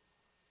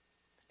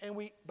 And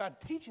by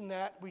teaching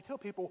that, we tell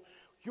people,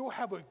 you'll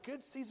have a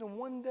good season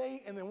one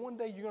day, and then one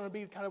day you're going to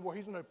be kind of where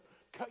he's going to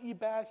cut you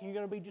back, and you're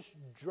going to be just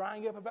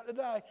drying up, about to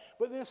die.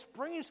 But then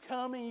spring is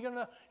coming, you're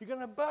going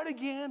to bud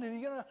again, and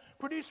you're going to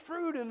produce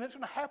fruit, and it's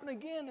going to happen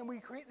again. And we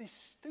create these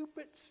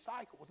stupid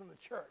cycles in the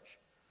church.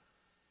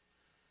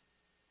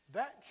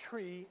 That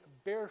tree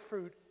bears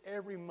fruit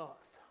every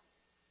month.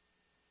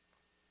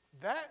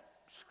 That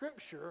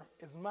scripture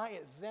is my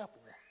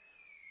example,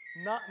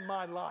 not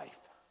my life.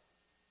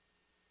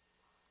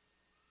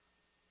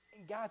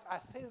 And guys, I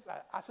say this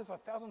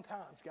 1,000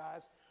 times,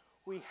 guys.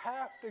 We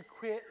have to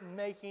quit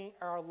making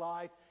our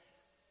life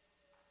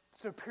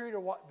superior to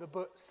what the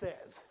book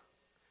says.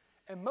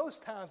 And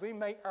most times we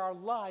make our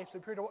life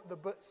superior to what the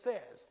book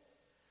says.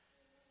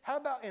 How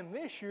about in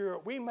this year,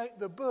 we make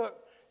the book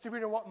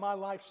superior to what my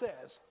life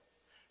says?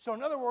 So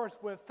in other words,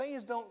 when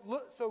things don't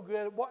look so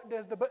good, what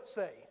does the book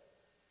say?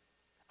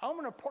 I'm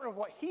going to partner with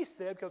what he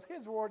said because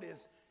his word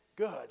is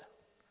good.